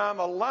 and I'm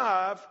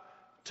alive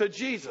to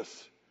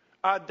Jesus.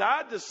 I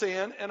died to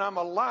sin, and I'm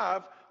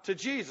alive to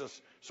Jesus.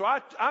 So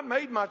I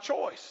made my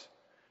choice.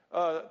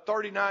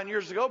 39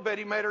 years ago,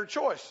 Betty made her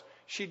choice.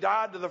 She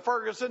died to the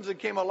Fergusons and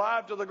came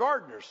alive to the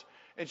Gardners.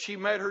 And she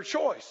made her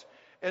choice.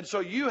 And so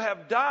you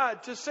have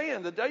died to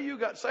sin. The day you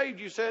got saved,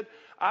 you said,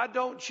 I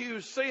don't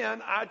choose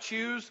sin, I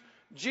choose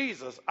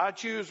Jesus. I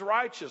choose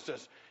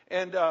righteousness.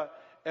 And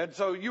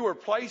so you were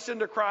placed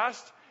into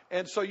Christ.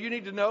 And so you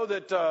need to know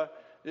that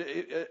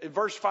in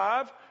verse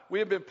 5, we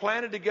have been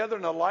planted together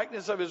in the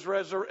likeness of his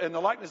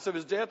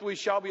death. We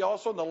shall be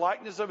also in the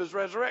likeness of his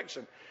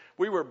resurrection.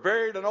 We were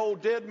buried an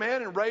old dead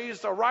man and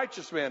raised a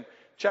righteous man.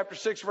 Chapter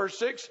 6, verse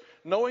 6,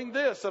 knowing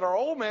this, that our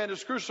old man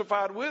is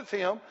crucified with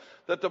him,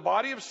 that the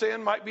body of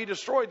sin might be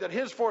destroyed, that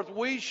henceforth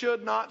we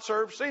should not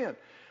serve sin.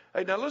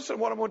 Hey, now listen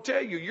to what I'm going to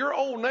tell you. Your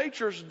old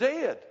nature's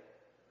dead.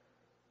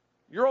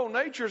 Your old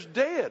nature's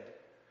dead.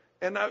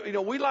 And,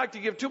 we like to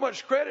give too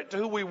much credit to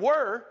who we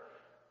were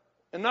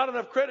and not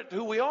enough credit to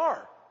who we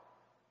are.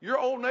 Your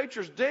old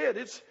nature's dead.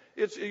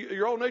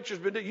 Your old nature's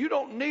been dead. You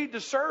don't need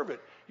to serve it.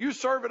 You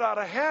serve it out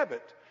of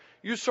habit.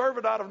 You serve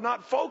it out of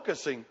not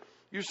focusing.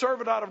 You serve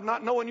it out of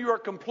not knowing you are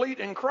complete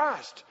in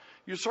Christ.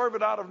 You serve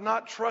it out of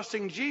not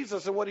trusting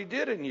Jesus and what he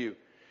did in you.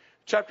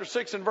 Chapter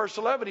 6 and verse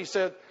 11, he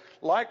said,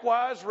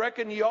 likewise,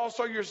 reckon ye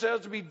also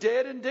yourselves to be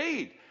dead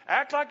indeed.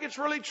 Act like it's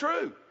really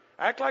true.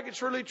 Act like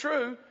it's really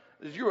true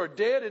that you are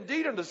dead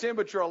indeed unto sin,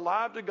 but you're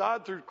alive to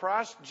God through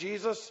Christ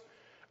Jesus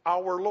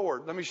our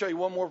Lord. Let me show you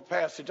one more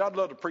passage. I'd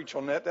love to preach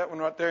on that. That one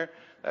right there,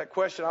 that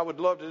question, I would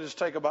love to just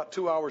take about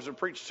 2 hours and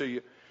preach to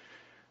you.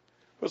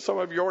 But some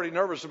of you are already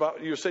nervous about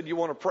it. You said you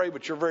want to pray,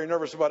 but you're very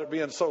nervous about it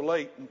being so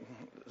late.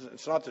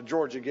 It's not the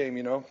Georgia game,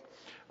 You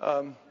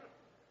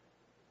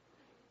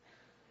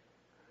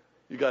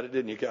got it,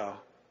 didn't you,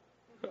 Kyle?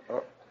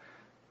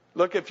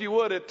 Look if you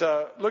would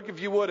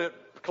at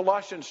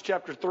Colossians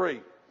chapter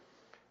 3.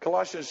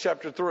 Colossians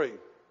chapter 3.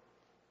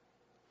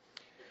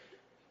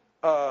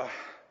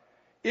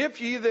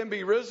 If ye then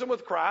be risen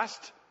with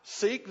Christ,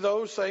 seek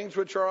those things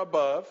which are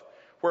above,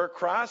 where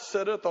Christ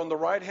sitteth on the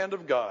right hand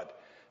of God.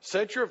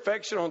 Set your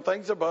affection on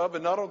things above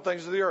and not on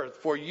things of the earth.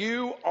 For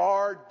you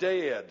are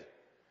dead,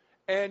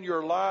 and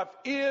your life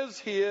is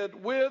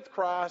hid with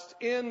Christ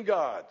in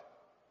God.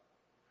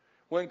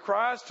 When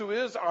Christ, who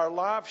is our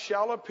life,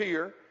 shall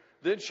appear,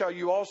 then shall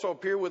you also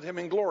appear with him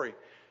in glory.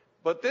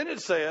 But then it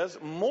says,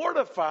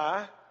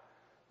 mortify,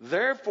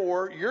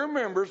 therefore, your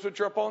members which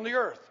are upon the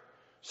earth.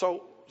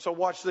 So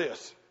watch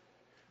this.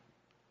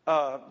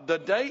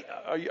 The day,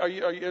 are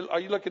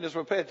you looking at this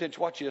one? Pay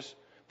attention. Watch this.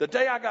 The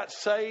day I got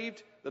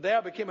saved, the day I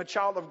became a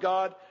child of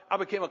God, I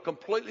became a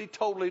completely,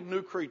 totally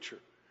new creature.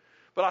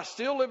 But I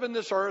still live in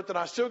this earth, and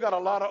I still got a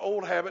lot of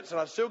old habits, and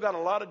I still got a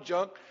lot of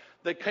junk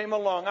that came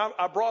along.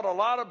 I brought a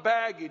lot of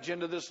baggage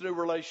into this new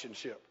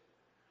relationship.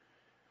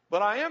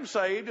 But I am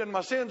saved, and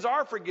my sins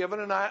are forgiven,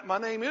 and my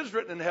name is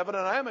written in heaven,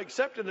 and I am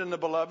accepted in the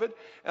beloved,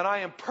 and I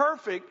am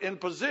perfect in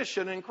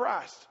position in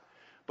Christ.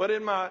 But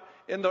in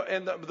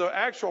the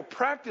actual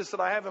practice that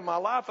I have in my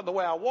life and the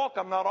way I walk,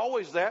 I'm not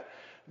always that.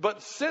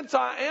 But since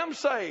I am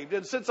saved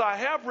and since I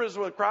have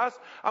risen with Christ,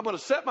 I'm going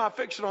to set my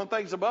affection on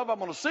things above. I'm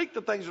going to seek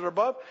the things that are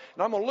above.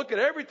 And I'm going to look at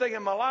everything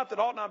in my life that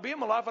ought not be in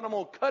my life, and I'm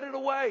going to cut it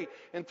away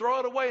and throw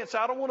it away and say,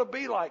 I don't want to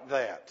be like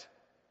that.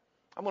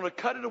 I'm going to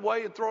cut it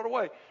away and throw it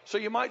away. So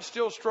you might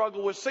still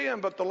struggle with sin,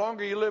 but the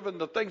longer you live in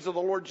the things of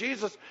the Lord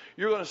Jesus,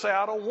 you're going to say,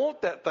 I don't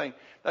want that thing.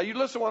 Now, you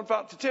listen to what I'm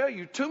about to tell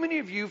you. Too many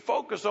of you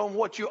focus on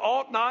what you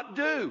ought not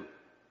do.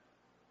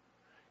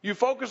 You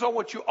focus on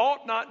what you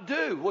ought not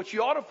do. What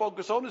you ought to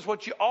focus on is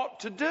what you ought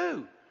to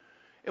do.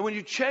 And when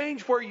you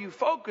change where you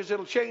focus,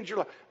 it'll change your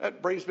life.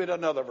 That brings me to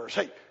another verse.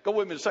 Hey, go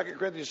with me to 2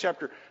 Corinthians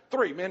chapter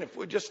 3. Man, if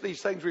we just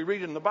these things we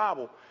read in the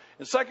Bible.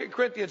 In 2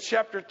 Corinthians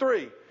chapter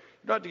 3, you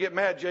don't have to get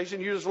mad, Jason.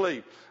 You just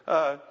leave.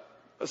 2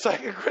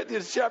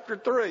 Corinthians chapter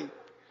 3.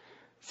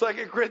 2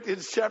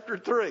 Corinthians chapter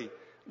 3.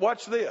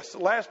 Watch this.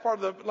 Last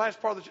part of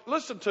the.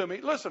 Listen to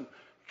me. Listen.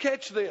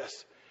 Catch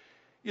this.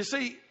 You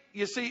see,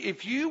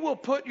 if you will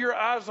put your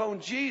eyes on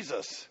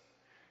Jesus,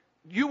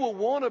 you will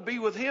want to be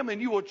with him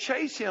and you will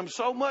chase him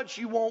so much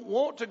you won't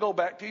want to go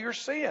back to your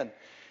sin.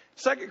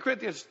 2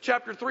 Corinthians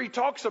chapter 3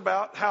 talks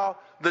about how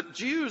the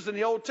Jews in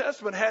the Old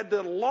Testament had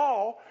the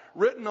law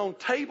written on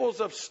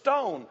tables of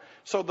stone.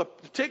 So the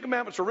Ten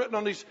Commandments are written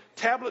on these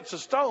tablets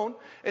of stone.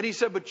 And he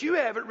said, but you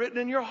have it written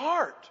in your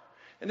heart.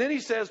 And then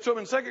he says to him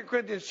in 2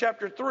 Corinthians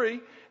chapter 3,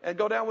 and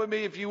go down with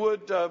me if you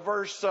would,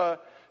 verse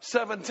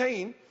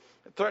 17.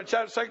 2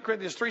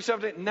 Corinthians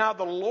 3:17. Now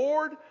the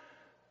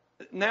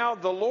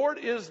Lord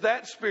is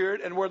that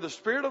Spirit, and where the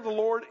Spirit of the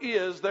Lord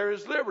is, there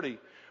is liberty.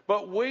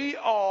 But we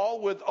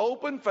all, with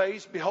open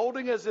face,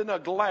 beholding as in a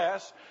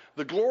glass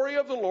the glory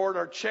of the Lord,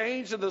 are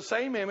changed in the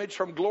same image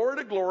from glory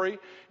to glory,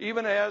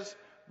 even as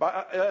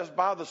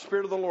by the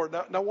Spirit of the Lord.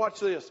 Now watch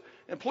this,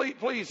 and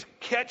please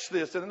catch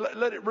this, and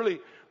let it really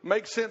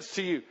make sense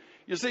to you.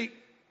 You see,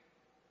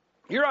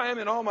 here I am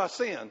in all my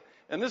sin,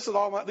 and this is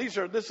all my these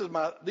are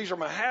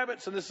my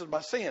habits, and this is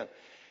my sin.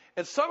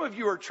 And some of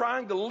you are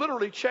trying to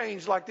literally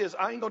change like this.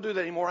 I ain't going to do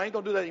that anymore. I ain't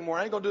going to do that anymore.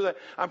 I ain't going to do that.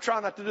 I'm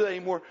trying not to do that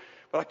anymore.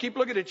 But I keep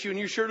looking at you, and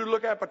you sure do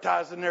look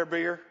appetizing there,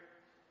 beer.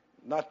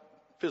 Not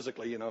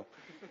physically, you know.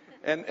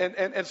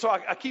 And so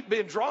I keep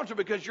being drawn to it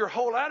because your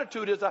whole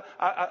attitude is,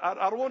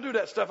 I don't want to do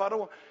that stuff. I don't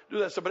want to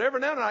do that stuff. But every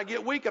now and then I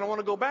get weak and I want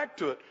to go back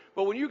to it.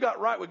 But when you got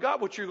right with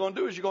God, what you're going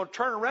to do is you're going to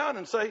turn around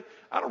and say,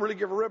 I don't really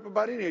give a rip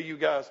about any of you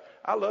guys.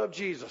 I love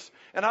Jesus.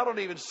 And I don't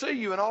even see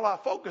you. And all I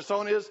focus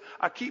on is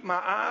I keep my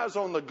eyes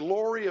on the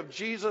glory of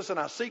Jesus, and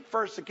I seek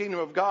first the kingdom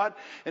of God.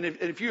 And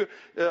if you've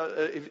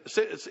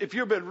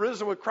been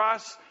risen with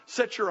Christ,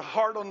 set your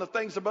heart on the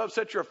things above,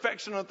 set your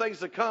affection on the things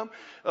to come.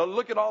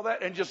 Look at all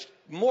that and just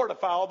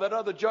mortify all that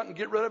other junk and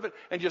get rid of it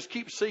and just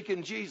keep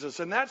seeking Jesus.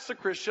 And that's the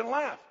Christian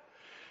life.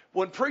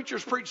 When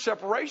preachers preach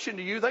separation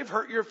to you, they've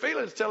hurt your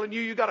feelings telling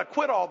you got to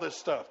quit all this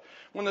stuff.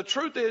 When the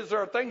truth is there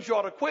are things you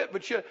ought to quit,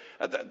 but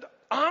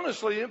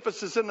honestly, the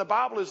emphasis in the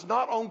Bible is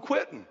not on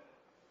quitting.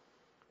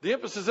 The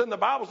emphasis in the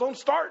Bible is on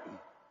starting.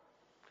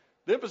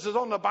 The emphasis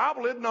on the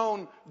Bible isn't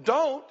on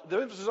don't.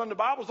 The emphasis on the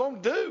Bible is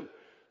on do.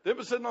 The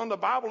emphasis on the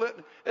Bible,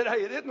 it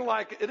isn't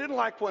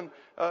like when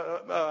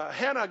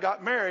Hannah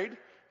got married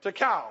to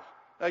Kyle.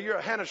 Now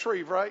you're Hannah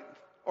Shreve, right?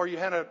 Or you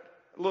Hannah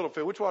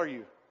Littlefield? Which one are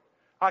you?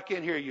 I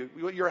can't hear you.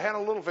 You're Hannah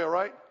Littlefield,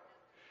 right?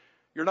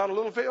 You're not a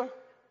Littlefield?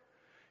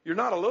 You're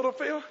not a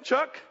Littlefield,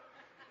 Chuck?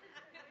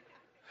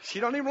 She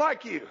don't even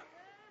like you.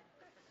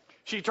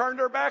 She turned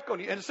her back on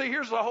you. And see,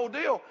 here's the whole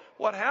deal.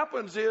 What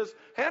happens is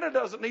Hannah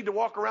doesn't need to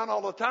walk around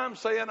all the time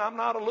saying, I'm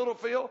not a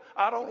Littlefield.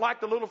 I don't like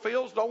the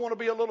Littlefields. Don't want to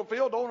be a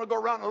Littlefield. Don't want to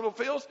go around the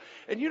Littlefields.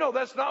 And you know,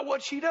 that's not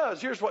what she does.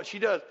 Here's what she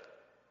does.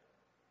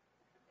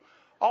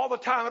 All the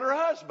time at her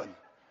husband.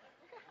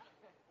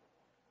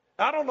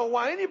 I don't know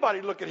why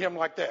anybody look at him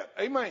like that.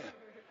 Amen.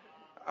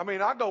 I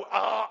mean, I go,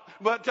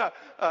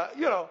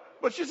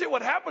 but you see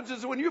what happens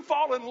is when you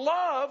fall in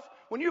love,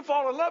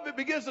 it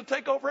begins to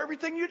take over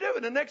everything you do.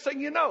 And the next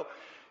thing you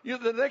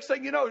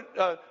know,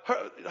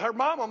 her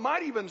mama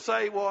might even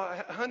say,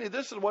 well, honey,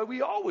 this is the way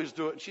we always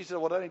do it. And she said,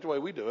 well, that ain't the way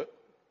we do it.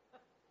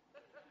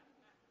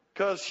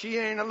 Because she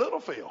ain't a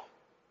Littlefield.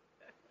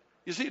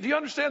 You see, do you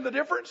understand the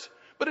difference?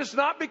 But it's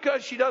not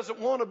because she doesn't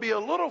want to be a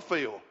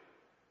Littlefield.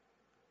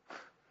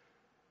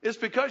 It's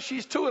because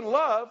she's too in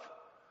love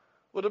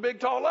with a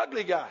big, tall,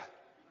 ugly guy.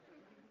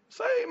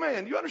 Say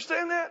amen. You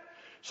understand that?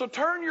 So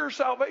turn your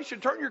salvation,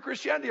 turn your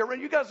Christianity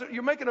around. You guys,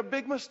 you're making a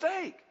big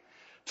mistake.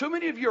 Too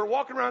many of you are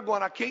walking around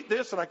going, I can't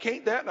this and I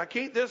can't that and I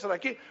can't this and I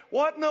can't.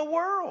 What in the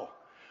world?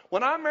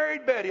 When I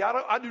married Betty,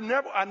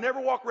 I never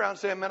walk around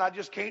saying, man, I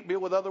just can't be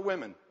with other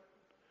women.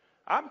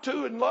 I'm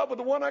too in love with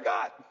the one I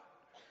got.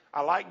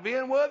 I like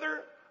being with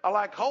her. I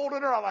like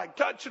holding her. I like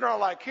touching her. I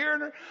like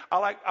hearing her.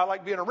 I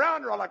like being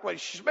around her. I like the way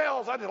she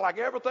smells. I just like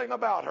everything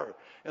about her.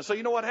 And so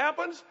you know what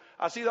happens?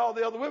 I see all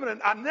the other women,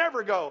 and I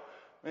never go,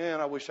 man,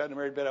 I wish I hadn't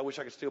married Betty. I wish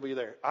I could still be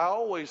there. I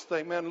always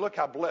think, man, look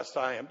how blessed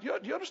I am. Do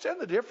you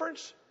understand the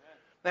difference?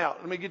 Now,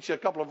 let me get you a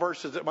couple of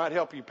verses that might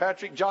help you.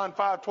 Patrick, John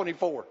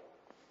 5:24.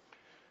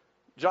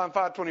 John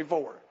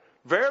 5:24.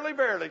 Verily,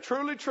 verily,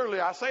 truly, truly,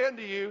 I say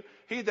unto you,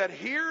 he that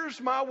hears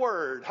my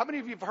word. How many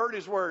of you have heard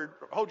his word?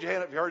 Hold your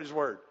hand up if you heard his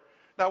word.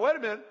 Now, wait a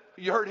minute.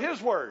 You heard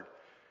his word.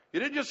 You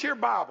didn't just hear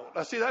Bible.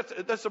 Now, see,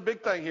 that's a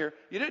big thing here.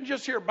 You didn't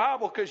just hear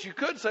Bible because you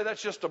could say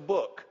that's just a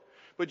book.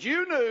 But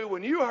you knew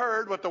when you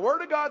heard what the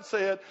Word of God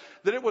said,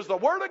 that it was the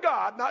Word of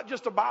God, not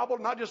just a Bible,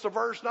 not just a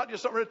verse, not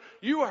just something.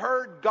 You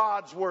heard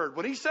God's Word.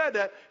 When he said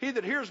that, he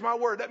that hears my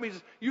word, that means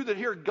you that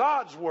hear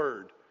God's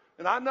Word.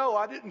 And I know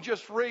I didn't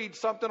just read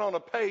something on a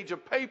page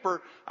of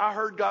paper. I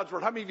heard God's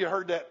Word. How many of you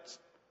heard that?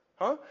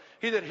 Huh?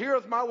 He that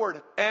heareth my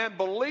word and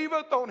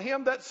believeth on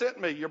him that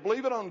sent me. You're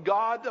believing on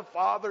God the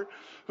Father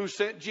who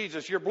sent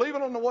Jesus. You're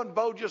believing on the one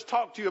Bo just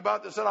talked to you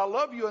about that said, I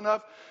love you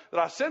enough that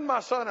I send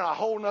my son and I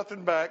hold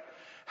nothing back.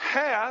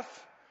 Hath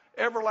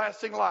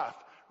everlasting life.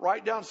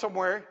 Write down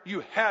somewhere,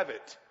 you have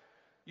it.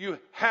 You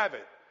have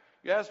it.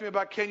 You ask me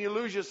about can you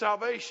lose your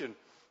salvation?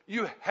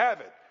 You have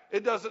it.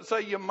 It doesn't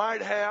say you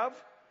might have.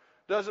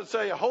 Doesn't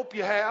say I hope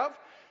you have.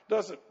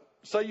 Doesn't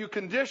say you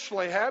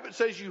conditionally have. It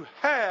says you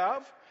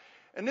have.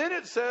 And then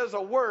it says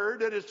a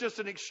word that is just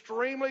an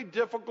extremely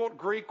difficult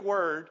Greek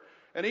word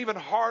and even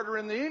harder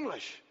in the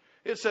English.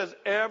 It says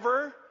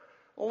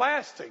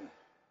everlasting.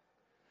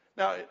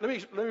 Now, let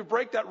me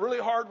break that really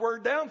hard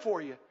word down for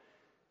you.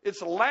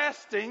 It's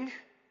lasting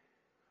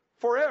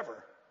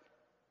forever.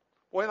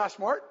 Boy, ain't I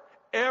smart?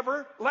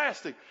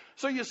 Everlasting.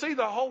 So you see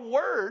the whole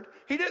word,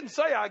 he didn't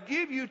say, I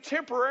give you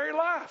temporary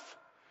life.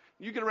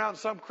 You get around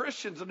some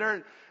Christians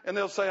and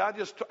they'll say, I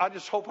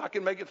just hope I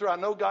can make it through. I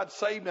know God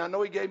saved me. I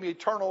know he gave me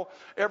eternal,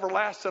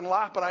 everlasting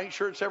life, but I ain't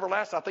sure it's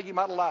everlasting. I think he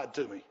might have lied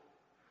to me.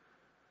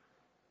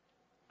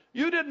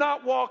 You did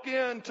not walk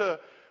into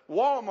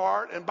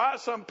Walmart and buy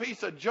some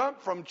piece of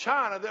junk from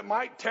China that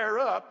might tear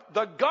up.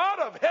 The God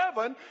of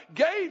heaven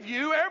gave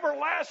you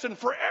everlasting,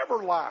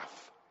 forever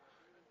life.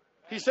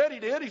 He said he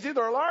did. He's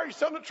either a liar or he's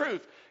telling the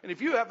truth. And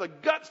if you have the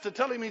guts to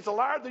tell him he's a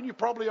liar, then you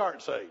probably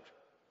aren't saved.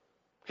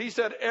 He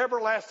said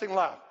everlasting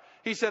life.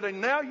 He said,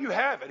 and now you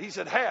have it. He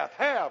said,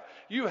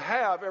 you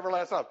have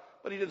everlasting life.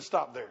 But he didn't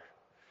stop there.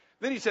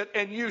 Then he said,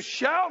 and you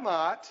shall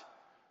not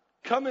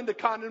come into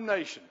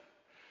condemnation.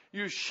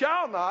 You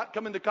shall not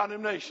come into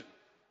condemnation.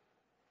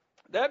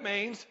 That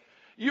means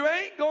you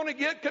ain't going to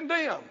get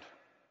condemned.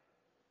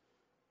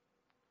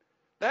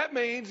 That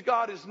means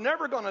God is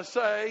never going to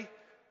say,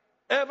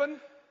 Evan,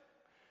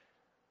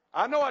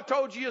 I know I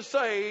told you you're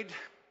saved,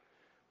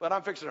 but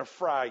I'm fixing to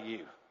fry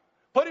you.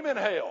 Put him in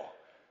hell.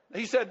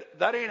 He said,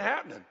 that ain't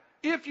happening.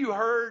 If you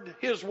heard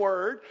his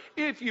word,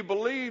 if you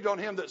believed on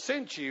him that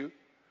sent you,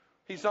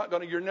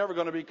 you're never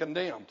going to be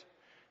condemned.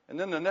 And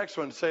then the next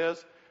one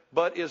says,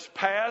 but is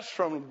passed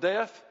from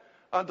death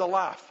unto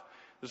life.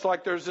 It's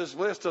like there's this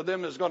list of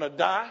them that's going to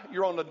die.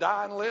 You're on the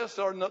dying list,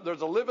 or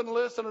there's a living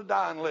list and a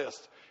dying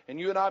list. And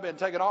you and I have been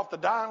taken off the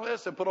dying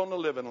list and put on the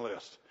living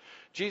list.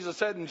 Jesus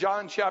said in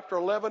John chapter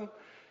 11,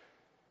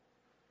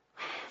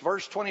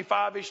 verse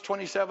 25-ish,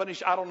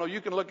 27-ish, I don't know, you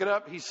can look it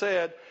up. He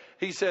said,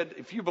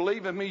 if you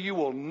believe in me, you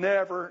will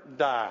never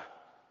die.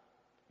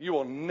 You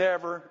will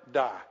never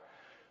die.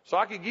 So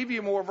I could give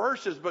you more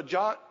verses, but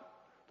John,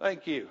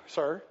 thank you,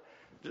 sir.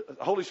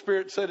 The Holy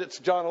Spirit said it's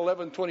John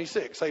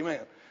 11:26. Amen.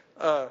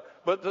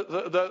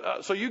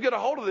 So you get a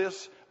hold of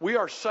this. We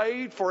are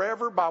saved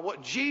forever by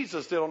what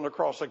Jesus did on the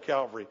cross of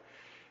Calvary.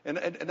 And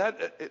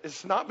that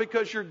it's not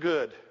because you're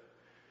good.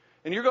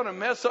 And you're going to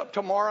mess up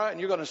tomorrow and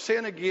you're going to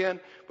sin again.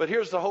 But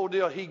here's the whole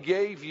deal. He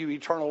gave you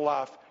eternal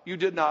life. You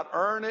did not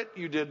earn it.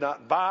 You did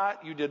not buy it.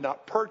 You did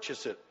not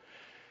purchase it.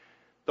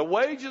 The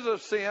wages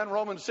of sin,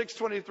 Romans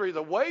 6:23,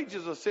 the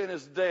wages of sin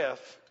is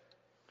death.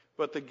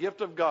 But the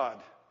gift of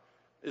God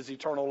is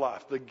eternal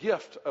life. The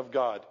gift of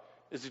God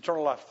is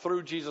eternal life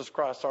through Jesus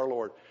Christ our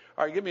Lord.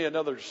 All right, give me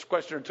another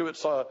question or two.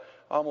 It's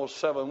almost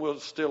 7. We'll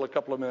steal a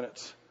couple of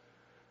minutes.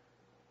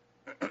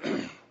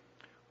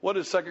 What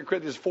is 2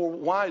 Corinthians 4?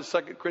 Why is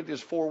 2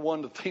 Corinthians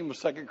 4:1 the theme of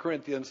 2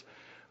 Corinthians?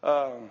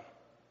 I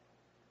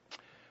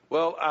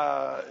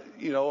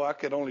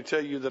can only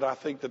tell you that I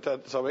think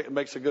so it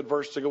makes a good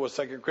verse to go with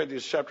 2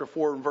 Corinthians chapter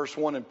 4 and verse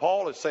 1. And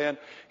Paul is saying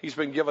he's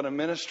been given a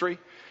ministry,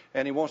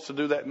 and he wants to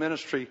do that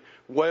ministry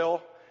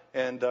well.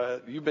 And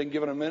you've been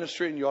given a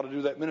ministry, and you ought to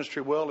do that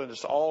ministry well. And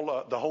it's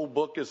all the whole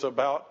book is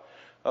about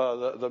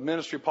the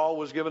ministry Paul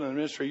was given and the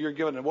ministry you're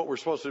given and what we're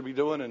supposed to be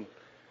doing. And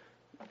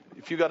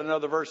if you got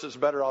another verse that's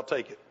better, I'll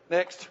take it.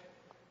 Next.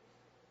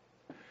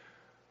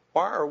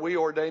 Why are we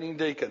ordaining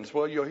deacons?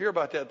 Well, you'll hear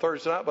about that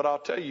Thursday night, but I'll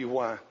tell you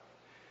why.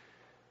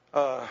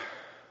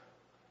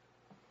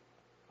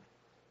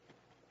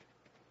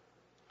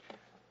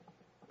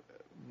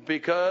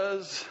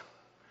 Because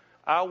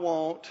I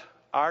want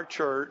our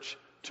church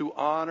to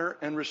honor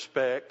and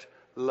respect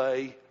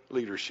lay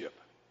leadership.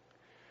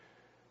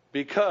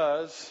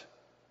 Because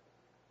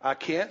I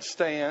can't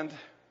stand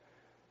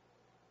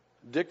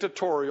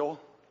dictatorial,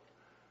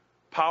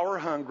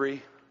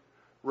 power-hungry,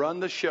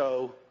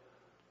 run-the-show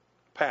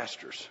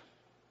pastors.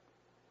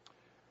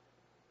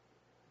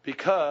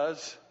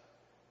 Because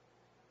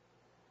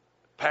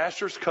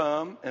pastors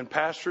come and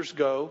pastors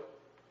go,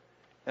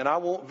 and I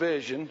want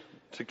vision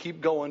to keep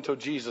going till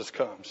Jesus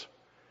comes.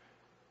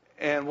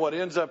 And what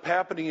ends up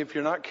happening, if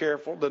you're not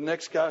careful, the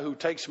next guy who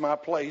takes my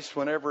place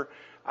whenever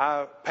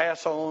I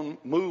pass on,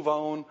 move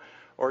on,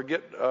 or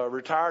get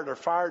retired or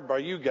fired by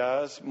you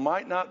guys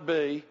might not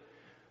be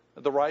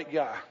the right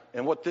guy.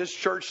 And what this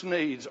church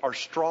needs are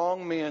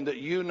strong men that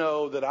you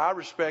know, that I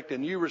respect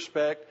and you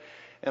respect.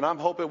 And I'm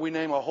hoping we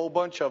name a whole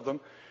bunch of them.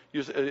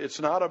 It's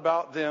not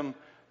about them.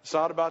 It's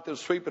not about them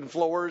sweeping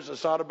floors.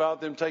 It's not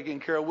about them taking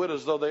care of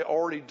widows, though they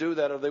already do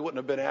that or they wouldn't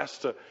have been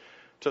asked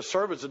to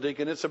serve as a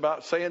deacon. It's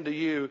about saying to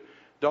you,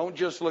 don't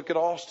just look at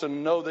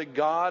Austin. Know that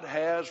God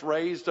has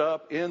raised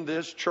up in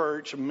this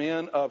church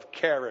men of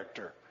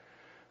character.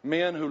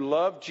 Men who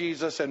love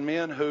Jesus and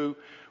men who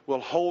will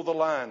hold the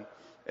line.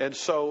 And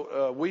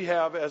so we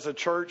have, as a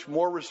church,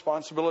 more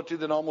responsibility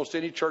than almost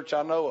any church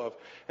I know of.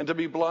 And to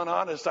be blunt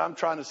honest, I'm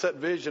trying to set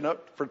vision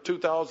up for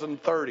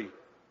 2030.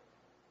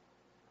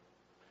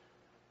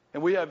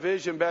 And we have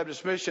Vision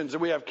Baptist Missions,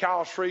 and we have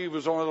Cal Shreve,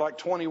 who's only like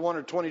 21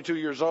 or 22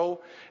 years old.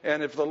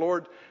 And if the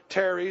Lord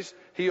tarries,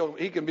 he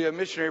can be a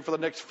missionary for the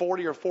next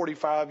 40 or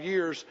 45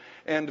 years.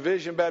 And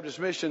Vision Baptist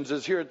Missions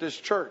is here at this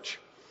church.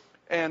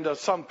 And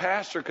some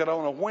pastor could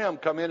on a whim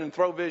come in and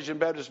throw Vision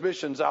Baptist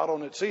Missions out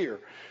on its ear.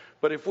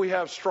 But if we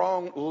have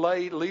strong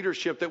lay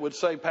leadership that would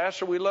say,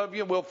 Pastor, we love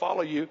you and we'll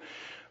follow you.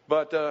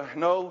 But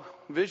no,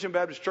 Vision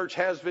Baptist Church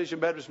has Vision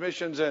Baptist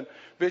Missions, and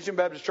Vision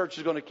Baptist Church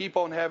is going to keep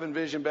on having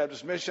Vision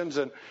Baptist Missions.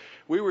 And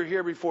we were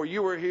here before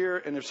you were here,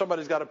 and if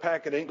somebody's got a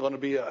pack, it ain't going to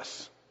be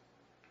us.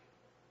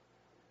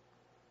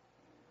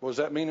 Was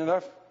that mean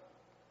enough?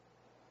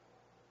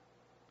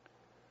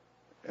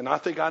 And I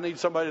think I need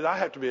somebody that I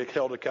have to be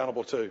held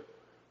accountable to.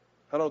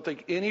 I don't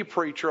think any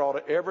preacher ought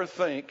to ever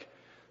think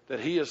that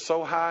he is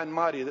so high and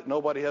mighty that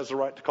nobody has the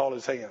right to call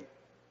his hand.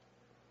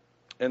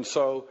 And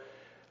so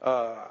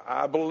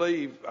I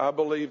believe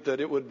that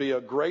it would be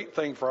a great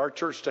thing for our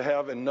church to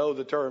have and know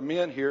that there are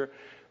men here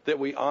that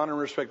we honor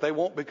and respect. They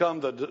won't become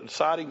the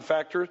deciding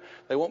factor.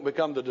 They won't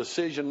become the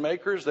decision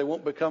makers. They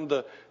won't become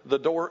the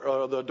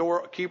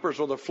door keepers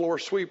or the floor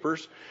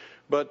sweepers.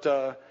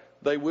 But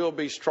they will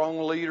be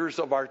strong leaders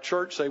of our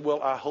church. They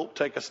will, I hope,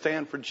 take a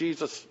stand for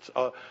Jesus,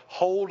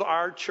 hold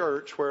our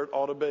church where it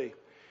ought to be.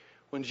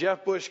 When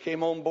Jeff Bush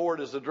came on board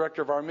as the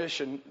director of our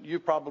mission, you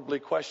probably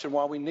questioned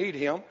why we need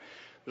him.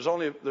 There's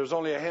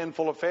only a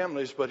handful of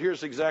families, but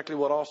here's exactly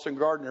what Austin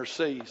Gardner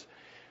sees.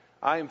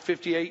 I am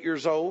 58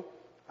 years old.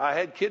 I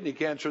had kidney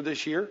cancer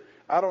this year.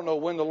 I don't know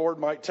when the Lord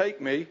might take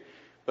me,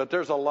 but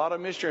there's a lot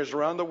of missionaries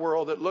around the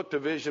world that look to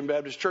Vision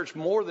Baptist Church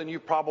more than you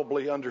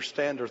probably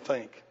understand or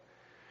think.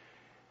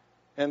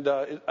 And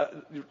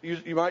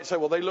you might say,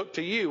 well, they look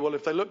to you. Well,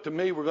 if they look to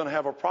me, we're going to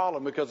have a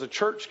problem, because a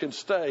church can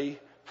stay.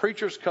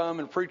 Preachers come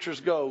and preachers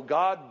go.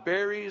 God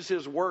buries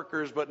his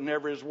workers, but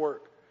never his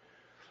work.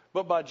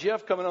 But by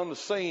Jeff coming on the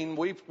scene,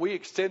 we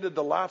extended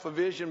the life of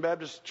Vision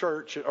Baptist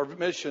Church or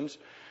missions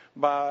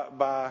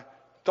by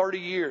 30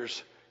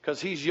 years, because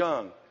he's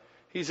young.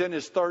 He's in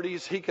his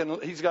 30s.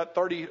 He's got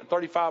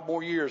 35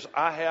 more years.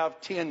 I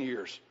have 10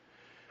 years,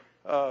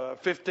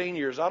 15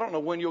 years. I don't know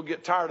when you'll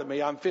get tired of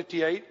me. I'm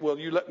 58. Will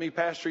you let me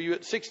pastor you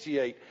at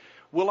 68?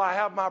 Will I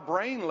have my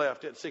brain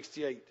left at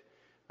 68?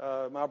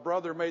 My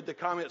brother made the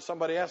comment,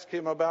 somebody asked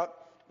him about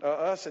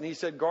us, and he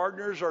said,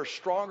 Gardeners are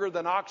stronger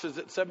than oxes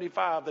at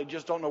 75. They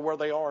just don't know where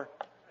they are.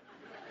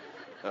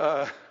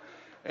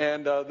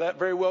 And that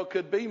very well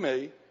could be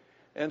me.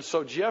 And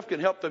so Jeff can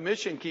help the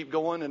mission keep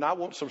going, and I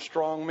want some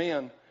strong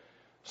men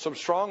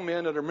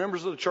that are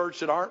members of the church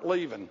that aren't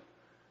leaving.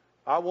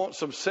 I want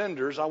some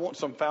senders. I want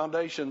some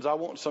foundations. I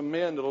want some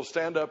men that will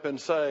stand up and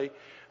say,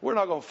 we're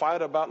not going to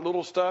fight about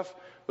little stuff,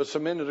 but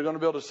some men that are going to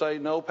be able to say,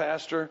 no,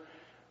 Pastor,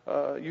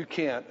 you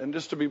can't. And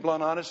just to be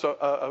blunt honest,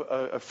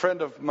 a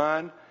friend of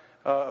mine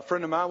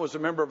was a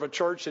member of a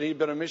church, and he'd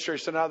been a missionary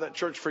sent out of that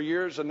church for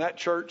years, and that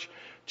church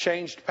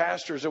changed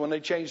pastors. And when they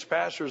changed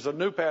pastors, the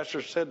new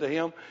pastor said to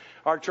him,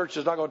 our church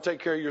is not going to take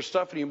care of your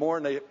stuff anymore.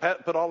 And they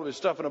put all of his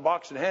stuff in a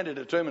box and handed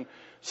it to him and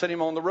sent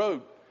him on the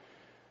road.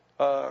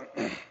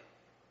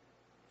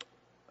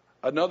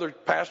 Another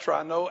pastor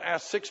I know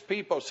asked 6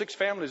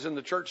 families in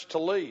the church to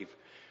leave.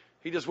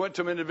 He just went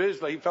to them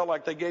individually. He felt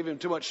like they gave him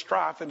too much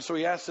strife, and so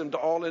he asked them to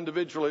all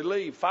individually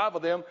leave. 5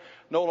 of them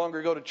no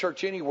longer go to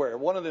church anywhere.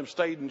 1 of them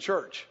stayed in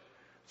church.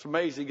 It's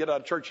amazing. You get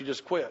out of church, you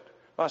just quit.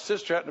 My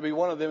sister happened to be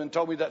one of them and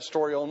told me that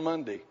story on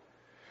Monday.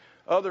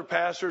 Other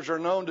pastors are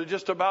known to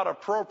just about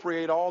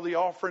appropriate all the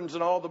offerings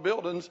and all the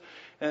buildings,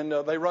 and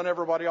they run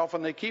everybody off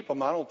and they keep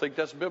them. I don't think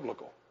that's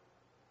biblical.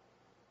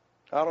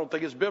 I don't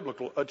think it's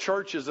biblical. A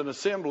church is an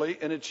assembly,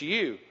 and it's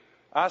you.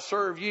 I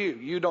serve you.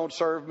 You don't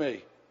serve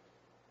me.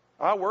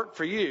 I work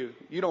for you.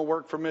 You don't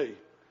work for me.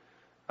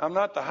 I'm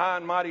not the high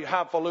and mighty,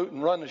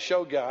 highfalutin, run the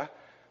show guy.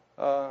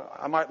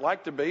 I might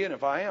like to be, and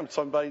if I am,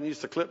 somebody needs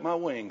to clip my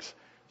wings.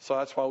 So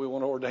that's why we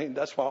want to ordain.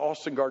 That's why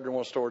Austin Gardner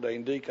wants to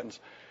ordain deacons.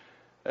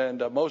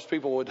 And most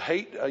people would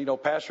hate,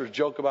 pastors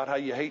joke about how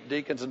you hate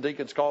deacons and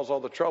deacons cause all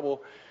the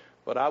trouble.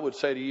 But I would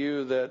say to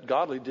you that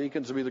godly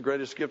deacons would be the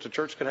greatest gift a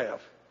church could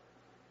have.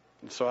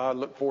 And so I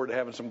look forward to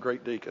having some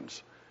great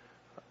deacons.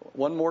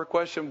 One more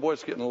question. Boy,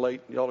 it's getting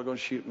late. Y'all are going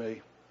to shoot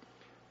me.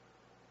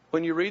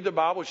 When you read the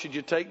Bible, should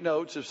you take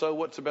notes? If so,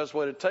 what's the best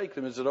way to take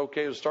them? Is it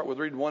okay to start with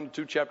reading 1 to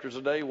 2 chapters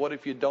a day? What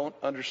if you don't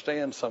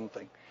understand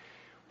something?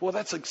 Well,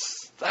 that's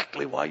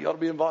exactly why you ought to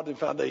be involved in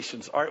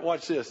foundations. All right,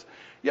 watch this.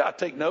 Yeah, I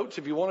take notes.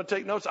 If you want to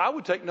take notes, I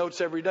would take notes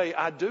every day.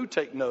 I do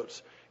take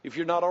notes. If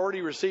you're not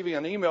already receiving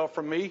an email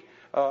from me,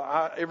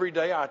 every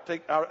day I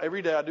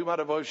do my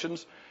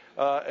devotions.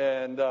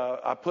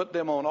 I put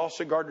them on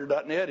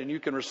austingardner.net, and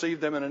you can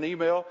receive them in an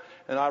email.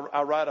 And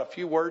I write a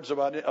few words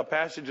about a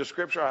passage of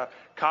Scripture. I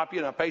copy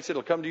and I paste it.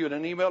 It'll come to you in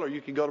an email, or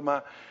you can go to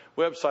my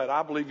website.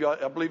 I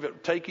believe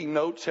that taking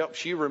notes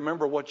helps you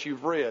remember what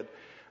you've read.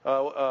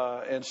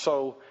 And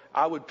so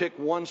I would pick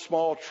one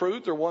small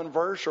truth or one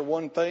verse or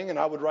one thing, and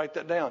I would write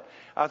that down.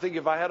 I think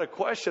if I had a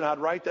question, I'd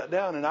write that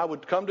down, and I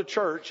would come to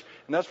church,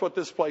 and that's what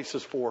this place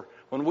is for.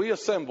 When we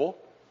assemble,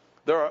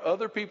 there are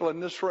other people in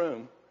this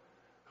room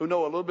who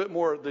know a little bit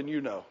more than you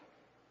know.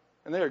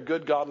 And they are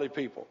good, godly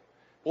people.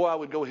 Boy, I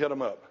would go hit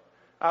them up.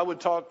 I would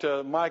talk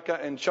to Micah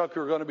and Chuck,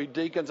 who are going to be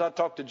deacons. I'd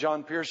talk to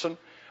John Pearson.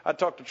 I'd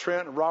talk to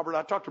Trent and Robert.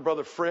 I'd talk to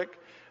Brother Frick.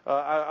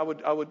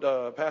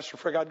 Pastor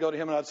Frick, I'd go to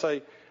him and I'd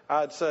say,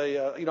 I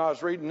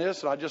was reading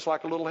this and I'd just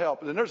like a little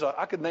help. And then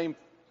I could name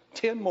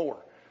 10 more.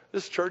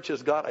 This church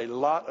has got a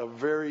lot of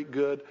very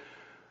good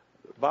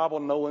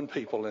Bible-knowing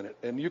people in it.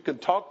 And you can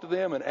talk to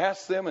them and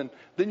ask them, and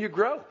then you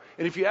grow.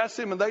 And if you ask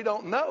them and they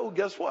don't know,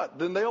 guess what?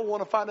 Then they'll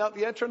want to find out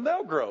the answer and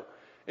they'll grow.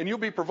 And you'll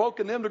be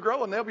provoking them to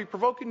grow, and they'll be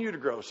provoking you to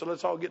grow. So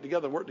let's all get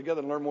together and work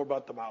together and learn more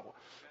about the Bible.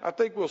 I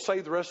think we'll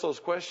save the rest of those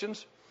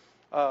questions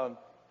to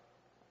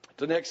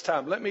next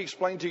time. Let me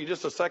explain to you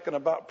just a second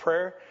about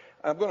prayer.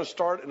 I'm going to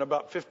start in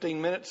about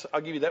 15 minutes.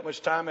 I'll give you that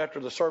much time after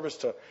the service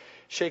to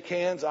shake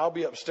hands. I'll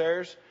be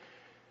upstairs.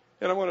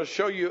 And I'm going to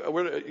show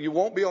you, you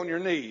won't be on your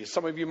knees.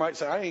 Some of you might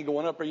say, I ain't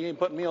going up there. You ain't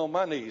putting me on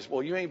my knees.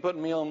 Well, you ain't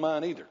putting me on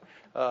mine either.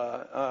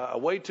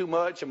 Way too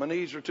much, and my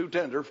knees are too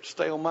tender to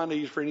stay on my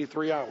knees for any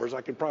 3 hours.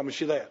 I can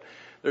promise you that.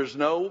 There's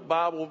no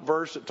Bible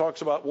verse that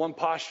talks about one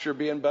posture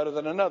being better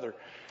than another.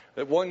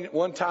 At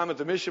one time at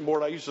the mission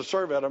board I used to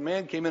serve at, a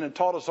man came in and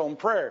taught us on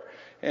prayer.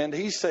 And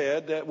he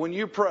said that when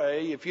you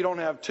pray, if you don't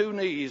have two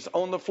knees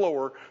on the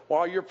floor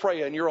while you're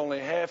praying, you're only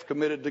half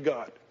committed to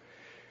God.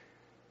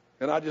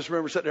 And I just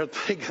remember sitting there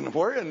thinking,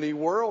 where in the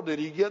world did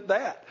he get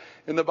that?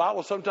 In the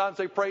Bible, sometimes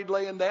they prayed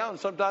laying down.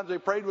 Sometimes they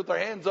prayed with their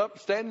hands up,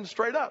 standing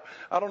straight up.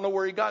 I don't know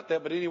where he got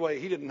that, but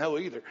anyway, he didn't know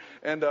either.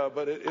 And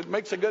but it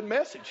makes a good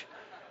message.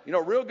 You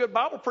know, real good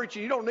Bible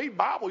preaching, you don't need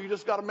Bible. You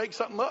just got to make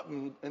something up.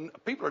 And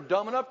people are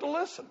dumb enough to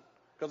listen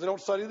because they don't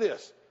study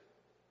this.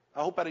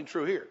 I hope that ain't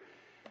true here.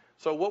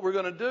 So what we're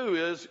going to do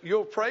is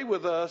you'll pray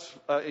with us,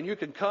 and you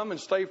can come and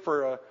stay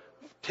for a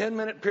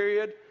 10-minute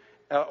period.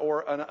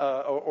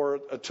 Or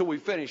until we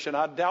finish. And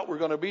I doubt we're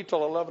going to be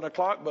till 11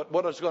 o'clock. But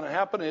what is going to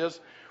happen is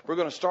we're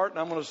going to start, and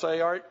I'm going to say,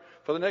 all right,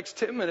 for the next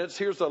 10 minutes,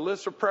 here's a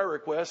list of prayer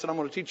requests, and I'm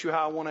going to teach you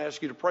how I want to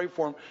ask you to pray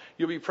for them.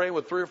 You'll be praying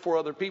with 3 or 4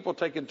 other people,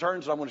 taking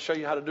turns, and I'm going to show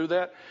you how to do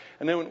that.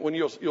 And then when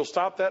you'll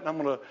stop that, and I'm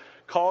going to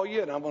call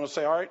you, and I'm going to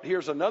say, all right,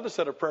 here's another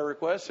set of prayer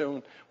requests,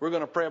 and we're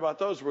going to pray about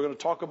those. We're going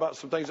to talk about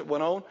some things that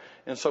went on,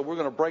 and so we're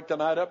going to break the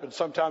night up, and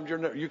sometimes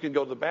you can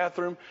go to the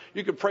bathroom.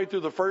 You can pray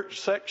through the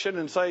first section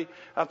and say,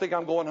 I think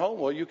I'm going home.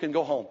 Well, you can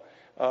go home.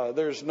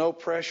 There's no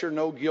pressure,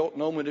 no guilt,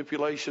 no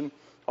manipulation.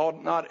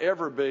 Ought not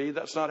ever be.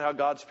 That's not how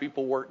God's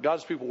people work.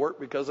 God's people work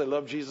because they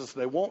love Jesus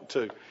and they want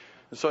to.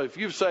 And so if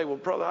you say, well,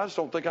 brother, I just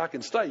don't think I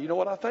can stay. You know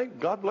what I think?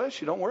 God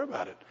bless you. Don't worry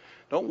about it.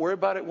 Don't worry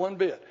about it one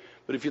bit.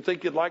 But if you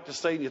think you'd like to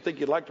stay and you think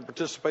you'd like to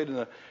participate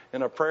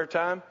in a prayer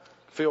time,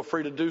 feel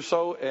free to do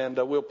so. And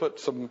we'll put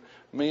some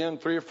men,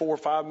 3 or 4 or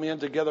 5 men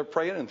together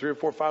praying, and 3 or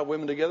 4 or 5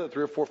 women together,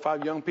 3 or 4 or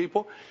 5 young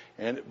people.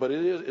 But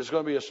it's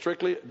going to be a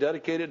strictly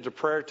dedicated to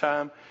prayer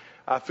time.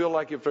 I feel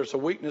like if there's a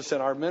weakness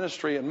in our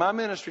ministry, and my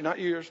ministry, not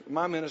yours,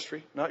 my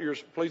ministry, not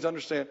yours, please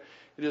understand,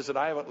 it is that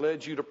I haven't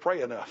led you to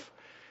pray enough.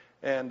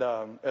 And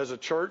as a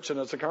church and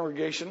as a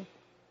congregation,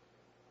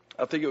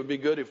 I think it would be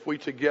good if we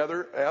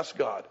together ask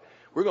God.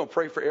 We're going to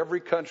pray for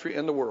every country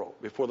in the world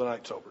before the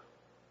night's over.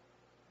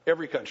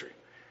 Every country,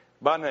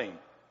 by name.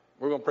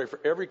 We're going to pray for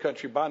every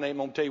country by name. I'm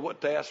going to tell you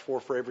what to ask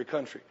for every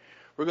country.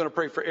 We're going to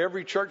pray for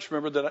every church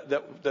member that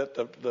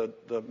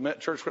the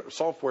church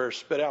software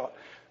spit out.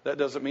 That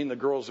doesn't mean the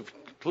girls have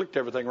clicked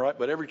everything right,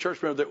 but every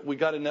church member that we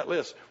got in that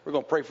list, we're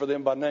going to pray for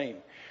them by name.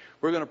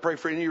 We're going to pray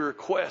for any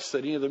requests that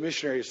any of the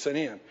missionaries sent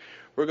in.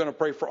 We're going to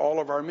pray for all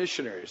of our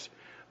missionaries.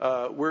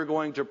 We're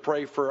going to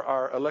pray for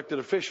our elected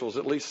officials,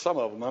 at least some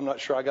of them. I'm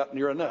not sure I got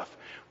near enough.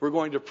 We're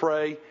going to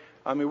pray.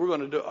 We're going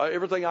to do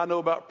everything I know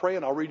about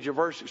praying. I'll read you a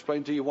verse,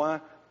 explain to you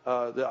why.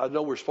 I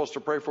know we're supposed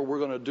to pray for. We're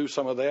going to do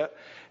some of that.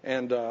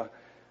 And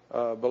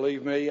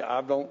believe me,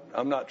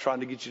 I'm not trying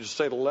to get you to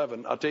stay at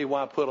 11. I'll tell you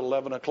why I put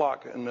 11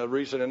 o'clock, and the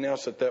reason I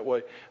announced it that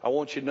way. I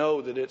want you to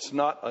know that it's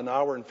not an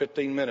hour and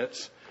 15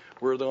 minutes.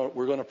 We're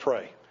going to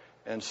pray.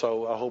 And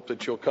so I hope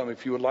that you'll come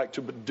if you would like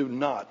to, but do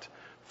not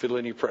feel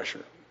any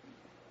pressure.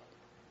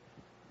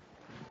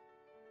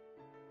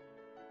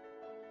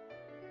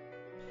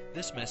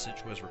 This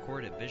message was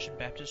recorded at Vision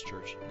Baptist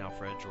Church in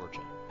Alpharetta,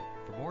 Georgia.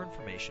 For more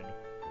information,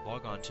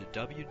 log on to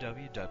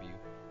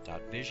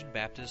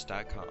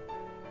www.visionbaptist.com,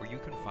 where you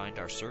can find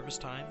our service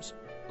times,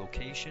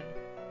 location,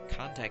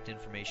 contact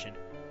information,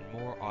 and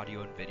more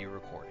audio and video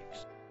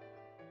recordings.